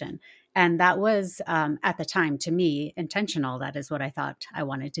esthetician. And that was, at the time, to me, intentional. That is what I thought I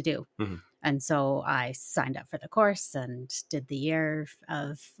wanted to do. Mm-hmm. And so I signed up for the course and did the year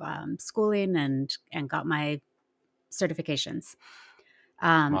of schooling and got my certifications.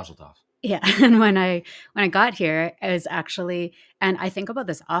 Mazel tov. Yeah. And when I got here, it was actually, and I think about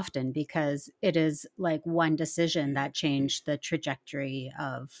this often because it is like one decision that changed the trajectory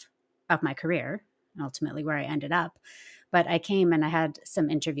of my career and ultimately where I ended up. But I came and I had some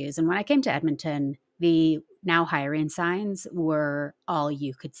interviews. And when I came to Edmonton, the now hiring signs were all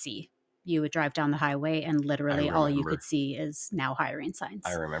you could see. You would drive down the highway and literally all you could see is now hiring signs.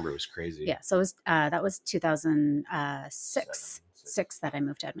 I remember it was crazy. Yeah. So it was, that was 2006 that I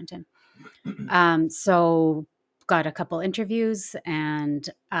moved to Edmonton. So got a couple interviews and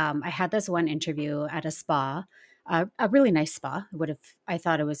I had this one interview at a spa, a really nice spa. I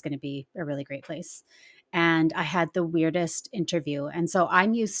thought it was going to be a really great place. And I had the weirdest interview. And so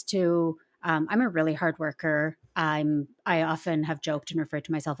I'm used to, I'm a really hard worker. I often have joked and referred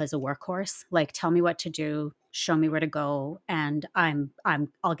to myself as a workhorse. Like, tell me what to do, show me where to go, and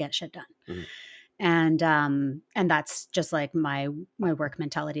I'll get shit done. Mm-hmm. And that's just like my work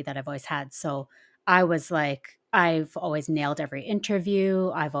mentality that I've always had. So I was like, I've always nailed every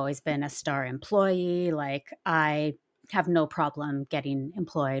interview. I've always been a star employee. Like I have no problem getting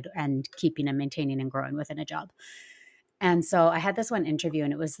employed and keeping and maintaining and growing within a job. And so I had this one interview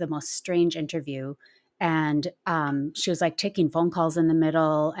and it was the most strange interview. And she was like taking phone calls in the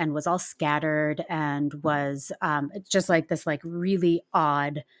middle and was all scattered and was just like this like really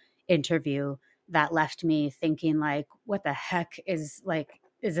odd interview that left me thinking like, what the heck is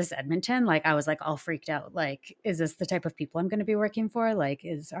this Edmonton? Like, I was like all freaked out. Like, is this the type of people I'm going to be working for? Like,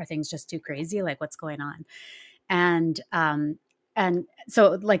 are things just too crazy? Like, what's going on? And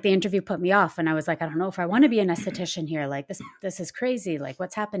so like the interview put me off and I was like, I don't know if I want to be an esthetician here. Like this is crazy. Like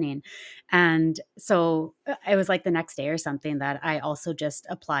what's happening? And so it was like the next day or something that I also just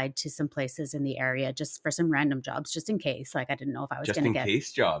applied to some places in the area just for some random jobs, just in case. Like I didn't know if I was going to get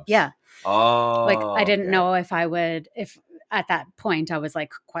case jobs. Yeah. Oh, like I didn't know if I would, if at that point I was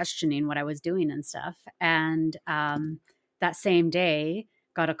like questioning what I was doing and stuff. And that same day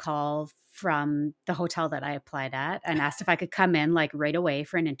got a call from the hotel that I applied at and asked if I could come in like right away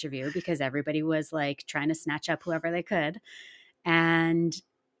for an interview because everybody was like trying to snatch up whoever they could, and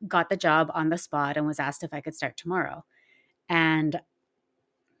got the job on the spot and was asked if I could start tomorrow. And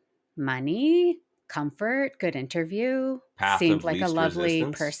money comfort, good interview, Path seemed of like a least lovely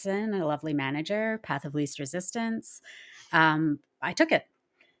resistance? person, a lovely manager, path of least resistance. I took it.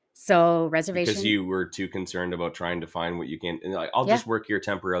 So Because reservation, you were too concerned about trying to find what you can. And like, I'll yeah, just work here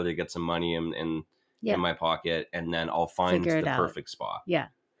temporarily to get some money in yeah, my pocket, and then I'll find figure it the out. perfect spot. Yeah.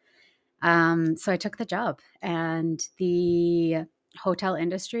 So I took the job, and the hotel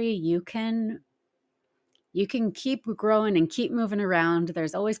industry, you can keep growing and keep moving around.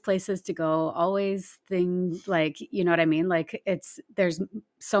 There's always places to go, always things like, you know what I mean? Like there's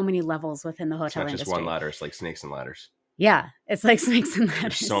so many levels within the It's hotel not just one industry. ladder. It's like snakes and ladders. Yeah. It's like snakes and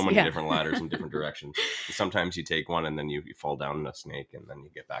ladders. There's so many Yeah. different ladders in different directions. And sometimes you take one and then you fall down a snake, and then you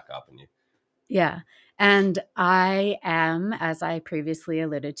get back up and you. Yeah. And I am, as I previously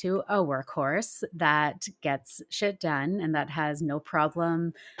alluded to, a workhorse that gets shit done and that has no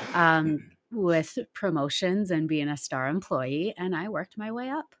problem with promotions and being a star employee. And I worked my way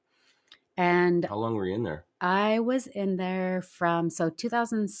up. And How long were you in there? I was in there from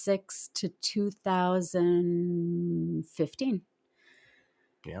 2006 to 2015.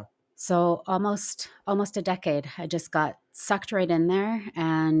 Yeah. So almost a decade. I just got sucked right in there,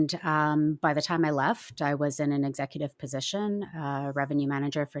 and by the time I left, I was in an executive position, revenue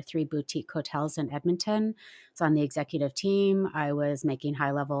manager for 3 boutique hotels in Edmonton. So on the executive team, I was making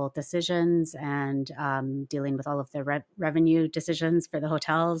high level decisions and dealing with all of the revenue decisions for the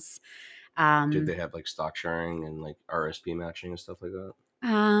hotels. Did they have like stock sharing and like RSP matching and stuff like that?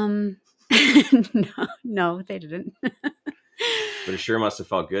 No, they didn't. But it sure must have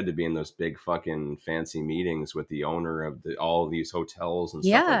felt good to be in those big fucking fancy meetings with the owner of all of these hotels and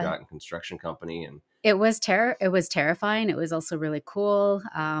stuff like Yeah. that, and construction company. And It was terrifying. It was also really cool.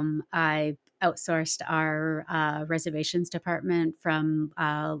 I outsourced our reservations department from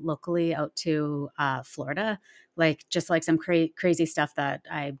locally out to Florida, like just like some crazy stuff that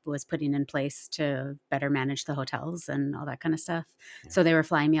I was putting in place to better manage the hotels and all that kind of stuff. Yeah. So they were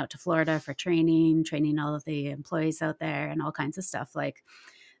flying me out to Florida for training all of the employees out there and all kinds of stuff. Like,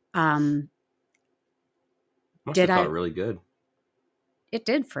 must have felt really good. It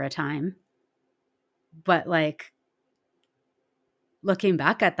did for a time, but like looking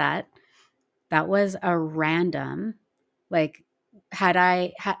back at that was a random, like, had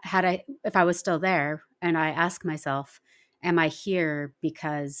I if I was still there and I ask myself, am I here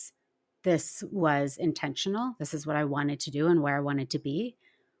because this was intentional? This is what I wanted to do and where I wanted to be?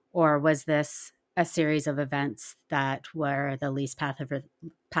 Or was this a series of events that were the least path of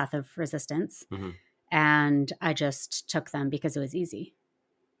resistance? Mm-hmm. And I just took them because it was easy.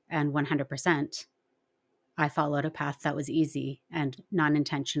 And 100%. I followed a path that was easy and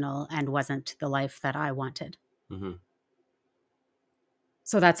non-intentional and wasn't the life that I wanted. Mm-hmm.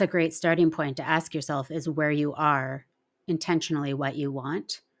 So that's a great starting point to ask yourself, is where you are intentionally what you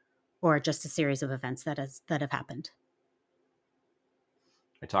want, or just a series of events that have happened?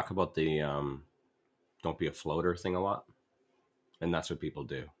 I talk about the don't be a floater thing a lot, and that's what people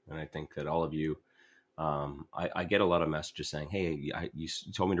do. And I think that all of you, I get a lot of messages saying, hey, you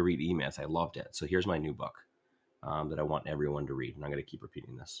told me to read E-Myth. I loved it. So here's my new book that I want everyone to read. And I'm going to keep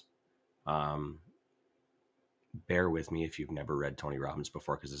repeating this. Bear with me if you've never read Tony Robbins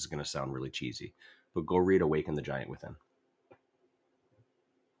before, because this is going to sound really cheesy. But go read Awaken the Giant Within.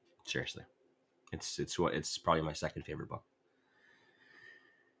 Seriously. It's probably my second favorite book.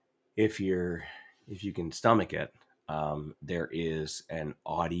 If you can stomach it, there is an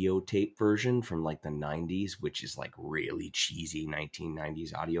audio tape version from like the 90s, which is like really cheesy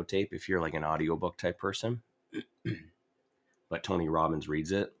 1990s audio tape if you're like an audiobook type person. But Tony Robbins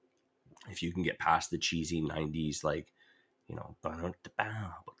reads it. If you can get past the cheesy 90s, like, you know, you know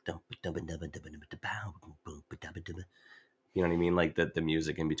what I mean? Like the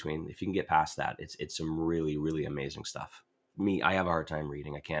music in between. If you can get past that, it's some really, really amazing stuff. I have a hard time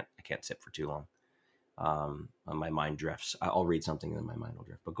reading. I can't sit for too long. My mind drifts. I'll read something and then my mind will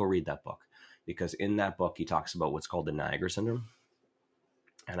drift. But go read that book, because in that book he talks about what's called the Niagara syndrome.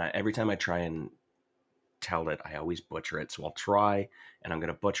 And every time I try and tell it, I always butcher it. So I'll try, and I'm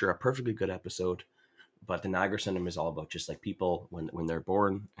going to butcher a perfectly good episode. But the Niagara syndrome is all about just like people when they're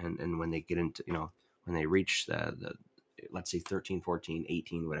born and when they get into, you know, when they reach the let's say 13, 14,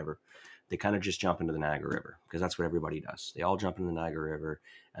 18, whatever, they kind of just jump into the Niagara River, because that's what everybody does. They all jump into the Niagara River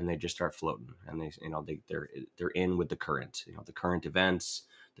and they just start floating, and they, you know, they're in with the current, you know, the current events,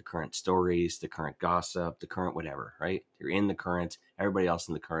 the current stories, the current gossip, the current whatever, right? You're in the current, everybody else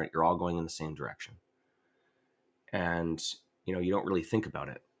in the current, you're all going in the same direction. And, you know, you don't really think about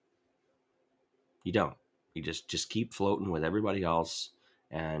it. You don't. You just keep floating with everybody else,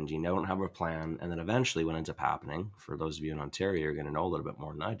 and you don't have a plan. And then eventually what ends up happening, for those of you in Ontario, you're going to know a little bit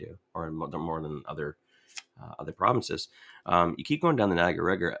more than I do, or more than other provinces. You keep going down the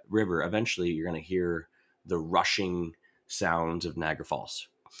Niagara River. Eventually you're going to hear the rushing sounds of Niagara Falls.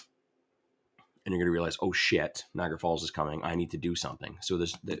 And you're going to realize, oh shit, Niagara Falls is coming. I need to do something. So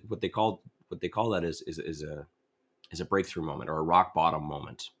there's what they call that is a breakthrough moment or a rock bottom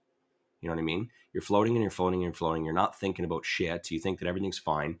moment. You know what I mean? You're floating and you're floating and you're floating. You're not thinking about shit. You think that everything's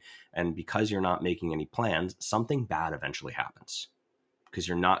fine. And because you're not making any plans, something bad eventually happens. Because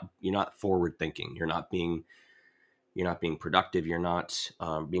you're not forward thinking. You're not being productive. You're not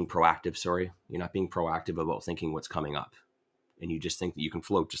being proactive. Sorry. You're not being proactive about thinking what's coming up. And you just think that you can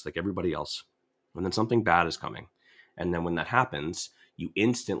float just like everybody else. And then something bad is coming. And then when that happens, you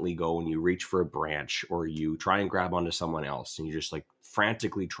instantly go and you reach for a branch or you try and grab onto someone else. And you're just like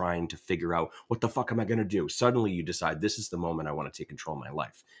frantically trying to figure out, what the fuck am I going to do? Suddenly you decide, this is the moment I want to take control of my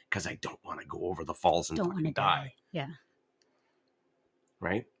life because I don't want to go over the falls and fucking die. Yeah.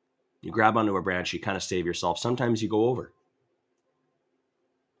 Right? You grab onto a branch, you kind of save yourself. Sometimes you go over.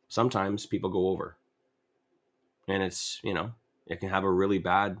 Sometimes people go over. And it's, it can have a really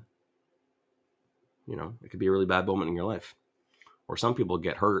bad, it could be a really bad moment in your life. Or some people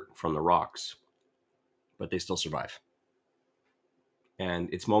get hurt from the rocks, but they still survive.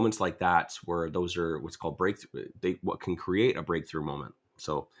 And it's moments like that where those are what's called breakthrough. What can create a breakthrough moment.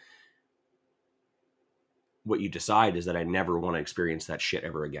 So what you decide is that I never want to experience that shit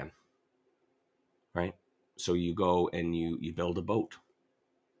ever again. Right? So you go and you build a boat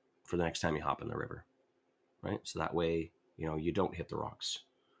for the next time you hop in the river. Right? So that way, you don't hit the rocks.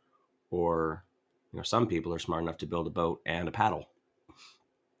 Or, some people are smart enough to build a boat and a paddle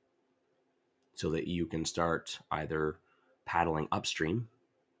so that you can start either paddling upstream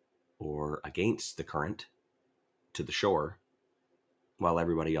or against the current to the shore while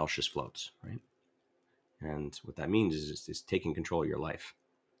everybody else just floats, right? And what that means is taking control of your life.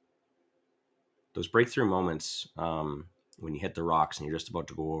 Those breakthrough moments, when you hit the rocks and you're just about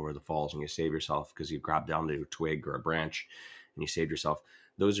to go over the falls and you save yourself because you grabbed onto a twig or a branch and you saved yourself,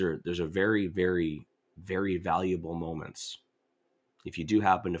 those are very, very, very valuable moments. If you do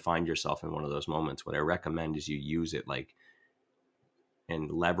happen to find yourself in one of those moments, what I recommend is you use it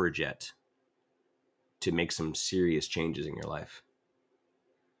and leverage it to make some serious changes in your life.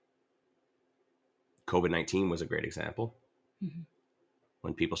 COVID-19 was a great example. Mm-hmm.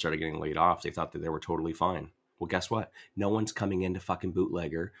 When people started getting laid off, they thought that they were totally fine. Well, guess what? No one's coming into fucking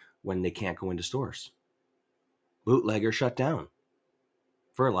Bootlegger when they can't go into stores. Bootlegger shut down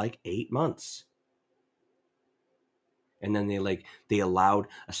for like 8 months. And then they allowed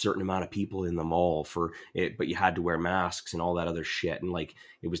a certain amount of people in the mall for it, but you had to wear masks and all that other shit. And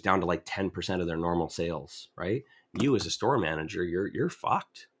it was down to 10% of their normal sales, right? You as a store manager, you're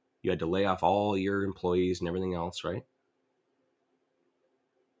fucked. You had to lay off all your employees and everything else, right?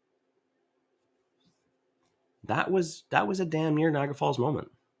 That was a damn near Niagara Falls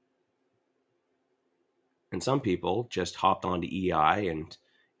moment. And some people just hopped onto EI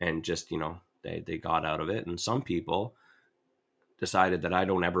and just, they got out of it. And some people decided that I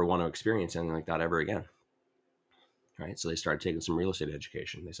don't ever want to experience anything like that ever again. Right? So they started taking some real estate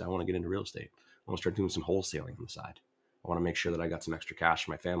education. They said, I want to get into real estate. I want to start doing some wholesaling on the side. I want to make sure that I got some extra cash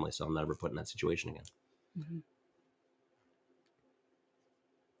for my family so I'm never put in that situation again. Mm-hmm.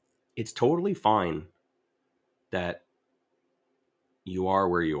 It's totally fine that you are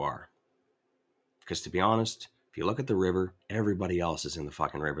where you are. Because to be honest, if you look at the river, everybody else is in the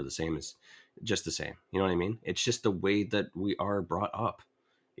fucking river the same. You know what I mean? It's just the way that we are brought up.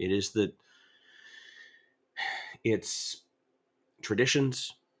 It's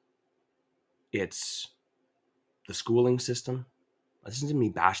traditions. It's the schooling system. This isn't me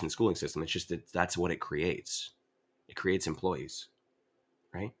bashing the schooling system. It's just that that's what it creates. It creates employees,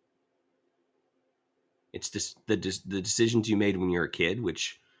 right? It's just the decisions you made when you were a kid,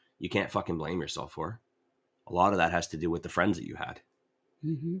 which you can't fucking blame yourself for. A lot of that has to do with the friends that you had.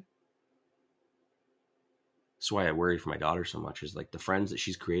 Mm-hmm. That's why I worry for my daughter so much, is the friends that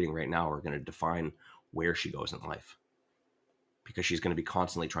she's creating right now are going to define where she goes in life, because she's going to be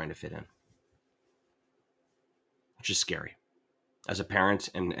constantly trying to fit in, which is scary. As a parent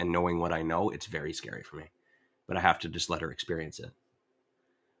and knowing what I know, it's very scary for me, but I have to just let her experience it.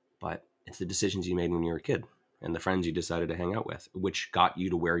 But it's the decisions you made when you were a kid and the friends you decided to hang out with, which got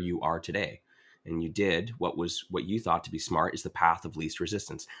you to where you are today. And you did what you thought to be smart, is the path of least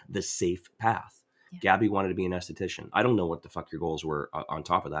resistance, the safe path. Yeah. Gabby wanted to be an esthetician. I don't know what the fuck your goals were on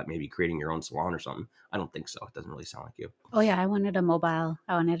top of that. Maybe creating your own salon or something. I don't think so. It doesn't really sound like you. Oh yeah, I wanted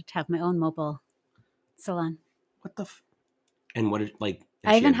to have my own mobile salon. What the? And what did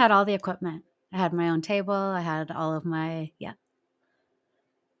And I she even had all the equipment. I had my own table. I had all of my,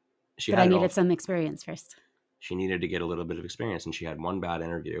 she but had I it all. needed some experience first. She needed to get a little bit of experience, and she had one bad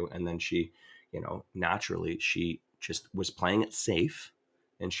interview, and then she, naturally she just was playing it safe,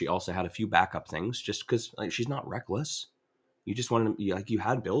 and she also had a few backup things just because like she's not reckless. You just wanted you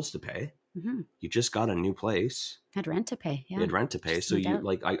had bills to pay. Mm-hmm. You just got a new place. Had rent to pay. Yeah. You had rent to pay, Just so moved you out.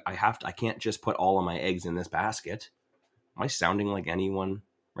 like I can't just put all of my eggs in this basket. Am I sounding like anyone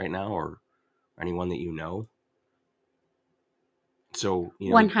right now, or anyone that you know? So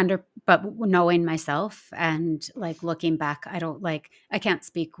 100, but knowing myself and like looking back, I can't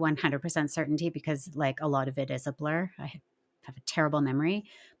speak 100% certainty because like a lot of it is a blur. I have a terrible memory,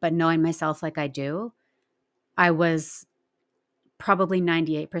 but knowing myself like I do, I was probably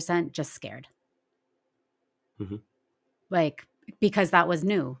 98% just scared. Mm-hmm. Like, because that was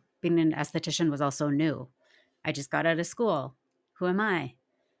new. Being an esthetician was also new. I just got out of school. Who am I?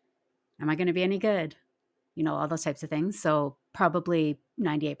 Am I going to be any good? All those types of things. So probably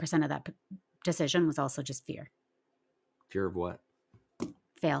 98% of that decision was also just fear. Fear of what?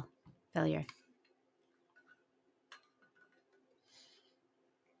 Failure.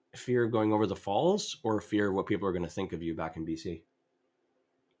 Fear of going over the falls, or fear of what people are going to think of you back in BC?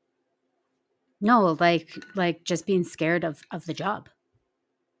 No, like just being scared of the job.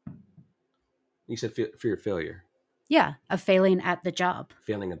 You said fear of failure. Yeah, of failing at the job.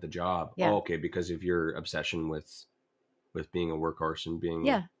 Failing at the job. Yeah. Oh, okay, because of your obsession with being a workhorse and being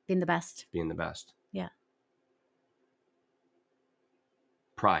the best. Being the best. Yeah.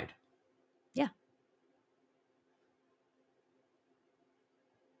 Pride. Yeah.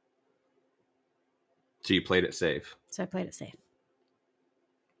 So you played it safe. So I played it safe.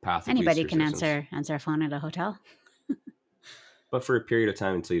 Path of Anybody least can resistance. answer a phone at a hotel. But for a period of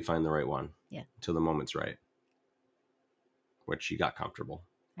time until you find the right one. Yeah. Until the moment's right. Which you got comfortable.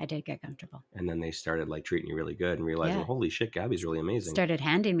 I did get comfortable. And then they started like treating you really good and realizing, holy shit, Gabby's really amazing. Started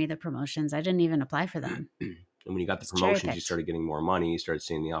handing me the promotions. I didn't even apply for them. And when you got the promotions, you started getting more money. You started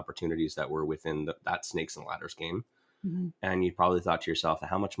seeing the opportunities that were within that snakes and ladders game. Mm-hmm. And you probably thought to yourself,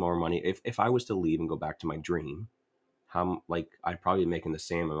 how much more money, if I was to leave and go back to my dream, I'd probably be making the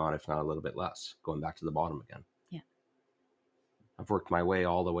same amount, if not a little bit less, going back to the bottom again. Yeah. I've worked my way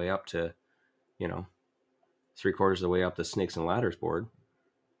all the way up to, 3/4 of the way up the snakes and ladders board.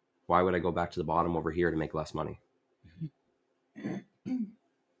 Why would I go back to the bottom over here to make less money? Mm-hmm.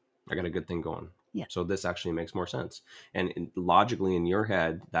 I got a good thing going. Yeah. So this actually makes more sense. And logically in your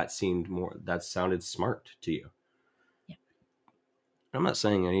head, that sounded smart to you. Yeah. I'm not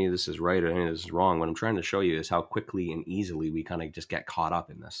saying any of this is right or any of this is wrong. What I'm trying to show you is how quickly and easily we kind of just get caught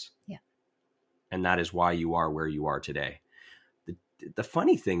up in this. Yeah. And that is why you are where you are today. The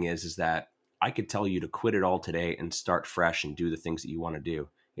funny thing is that I could tell you to quit it all today and start fresh and do the things that you want to do.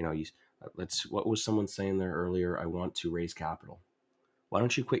 What was someone saying there earlier? I want to raise capital. Why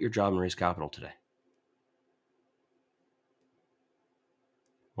don't you quit your job and raise capital today?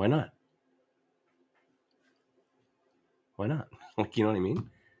 Why not? Why not? Like, you know what I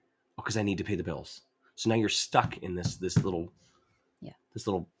mean? Oh, because I need to pay the bills. So now you're stuck in this little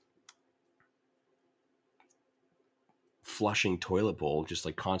flushing toilet bowl, just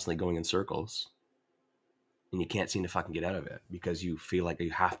like constantly going in circles. And you can't seem to fucking get out of it because you feel like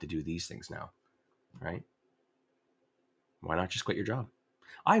you have to do these things now. Right? Why not just quit your job?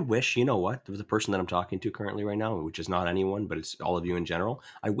 I wish, you know what? The person that I'm talking to currently right now, which is not anyone, but it's all of you in general.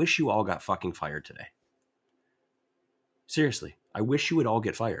 I wish you all got fucking fired today. Seriously. I wish you would all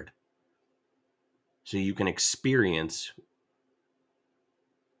get fired. So you can experience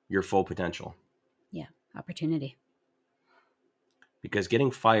your full potential. Yeah. Opportunity. Because getting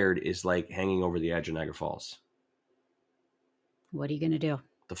fired is like hanging over the edge of Niagara Falls. What are you going to do?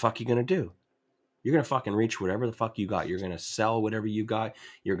 The fuck you going to do? You're going to fucking reach whatever the fuck you got. You're going to sell whatever you got.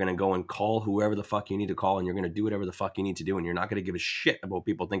 You're going to go and call whoever the fuck you need to call, and you're going to do whatever the fuck you need to do, and you're not going to give a shit about what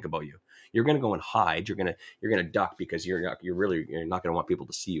people think about you. You're going to go and hide. You're going to duck because you're not going to want people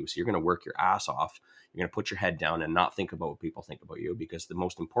to see you. So you're going to work your ass off. You're going to put your head down and not think about what people think about you, because the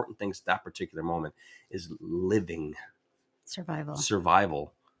most important things at that particular moment is living.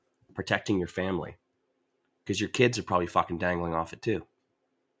 Survival. Protecting your family. Because your kids are probably fucking dangling off it too.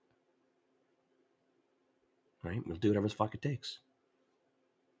 Right? We'll do whatever the fuck it takes.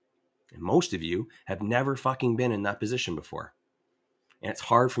 And most of you have never fucking been in that position before. And it's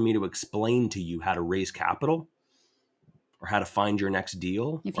hard for me to explain to you how to raise capital or how to find your next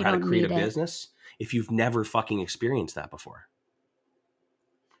deal or how to create a business if you've never fucking experienced that before.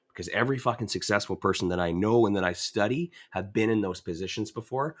 Because every fucking successful person that I know and that I study have been in those positions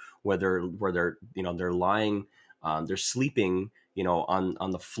before, where they're lying, they're sleeping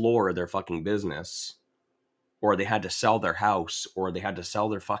on the floor of their fucking business, or they had to sell their house, or they had to sell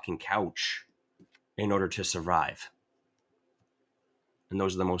their fucking couch in order to survive. And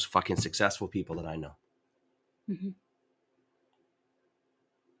those are the most fucking successful people that I know. Mm-hmm.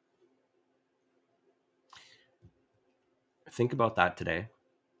 Think about that today.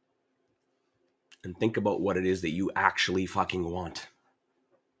 And think about what it is that you actually fucking want.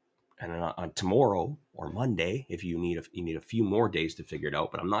 And on tomorrow or Monday, if you need a few more days to figure it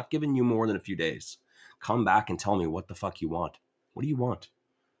out, but I'm not giving you more than a few days. Come back and tell me what the fuck you want. What do you want?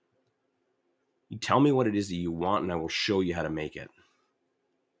 You tell me what it is that you want, and I will show you how to make it.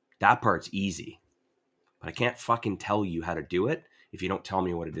 That part's easy. But I can't fucking tell you how to do it if you don't tell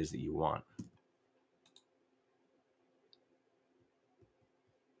me what it is that you want.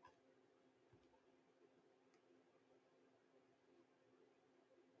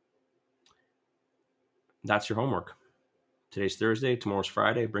 That's your homework. Today's Thursday, tomorrow's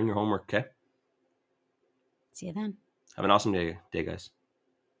Friday. Bring your homework, okay? See you then. Have an awesome day, guys.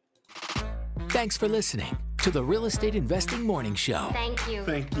 Thanks for listening to the Real Estate Investing Morning Show. Thank you.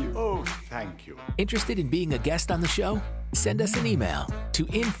 Thank you. Oh, thank you. Interested in being a guest on the show? Send us an email to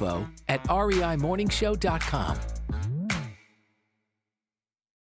info@reimorningshow.com.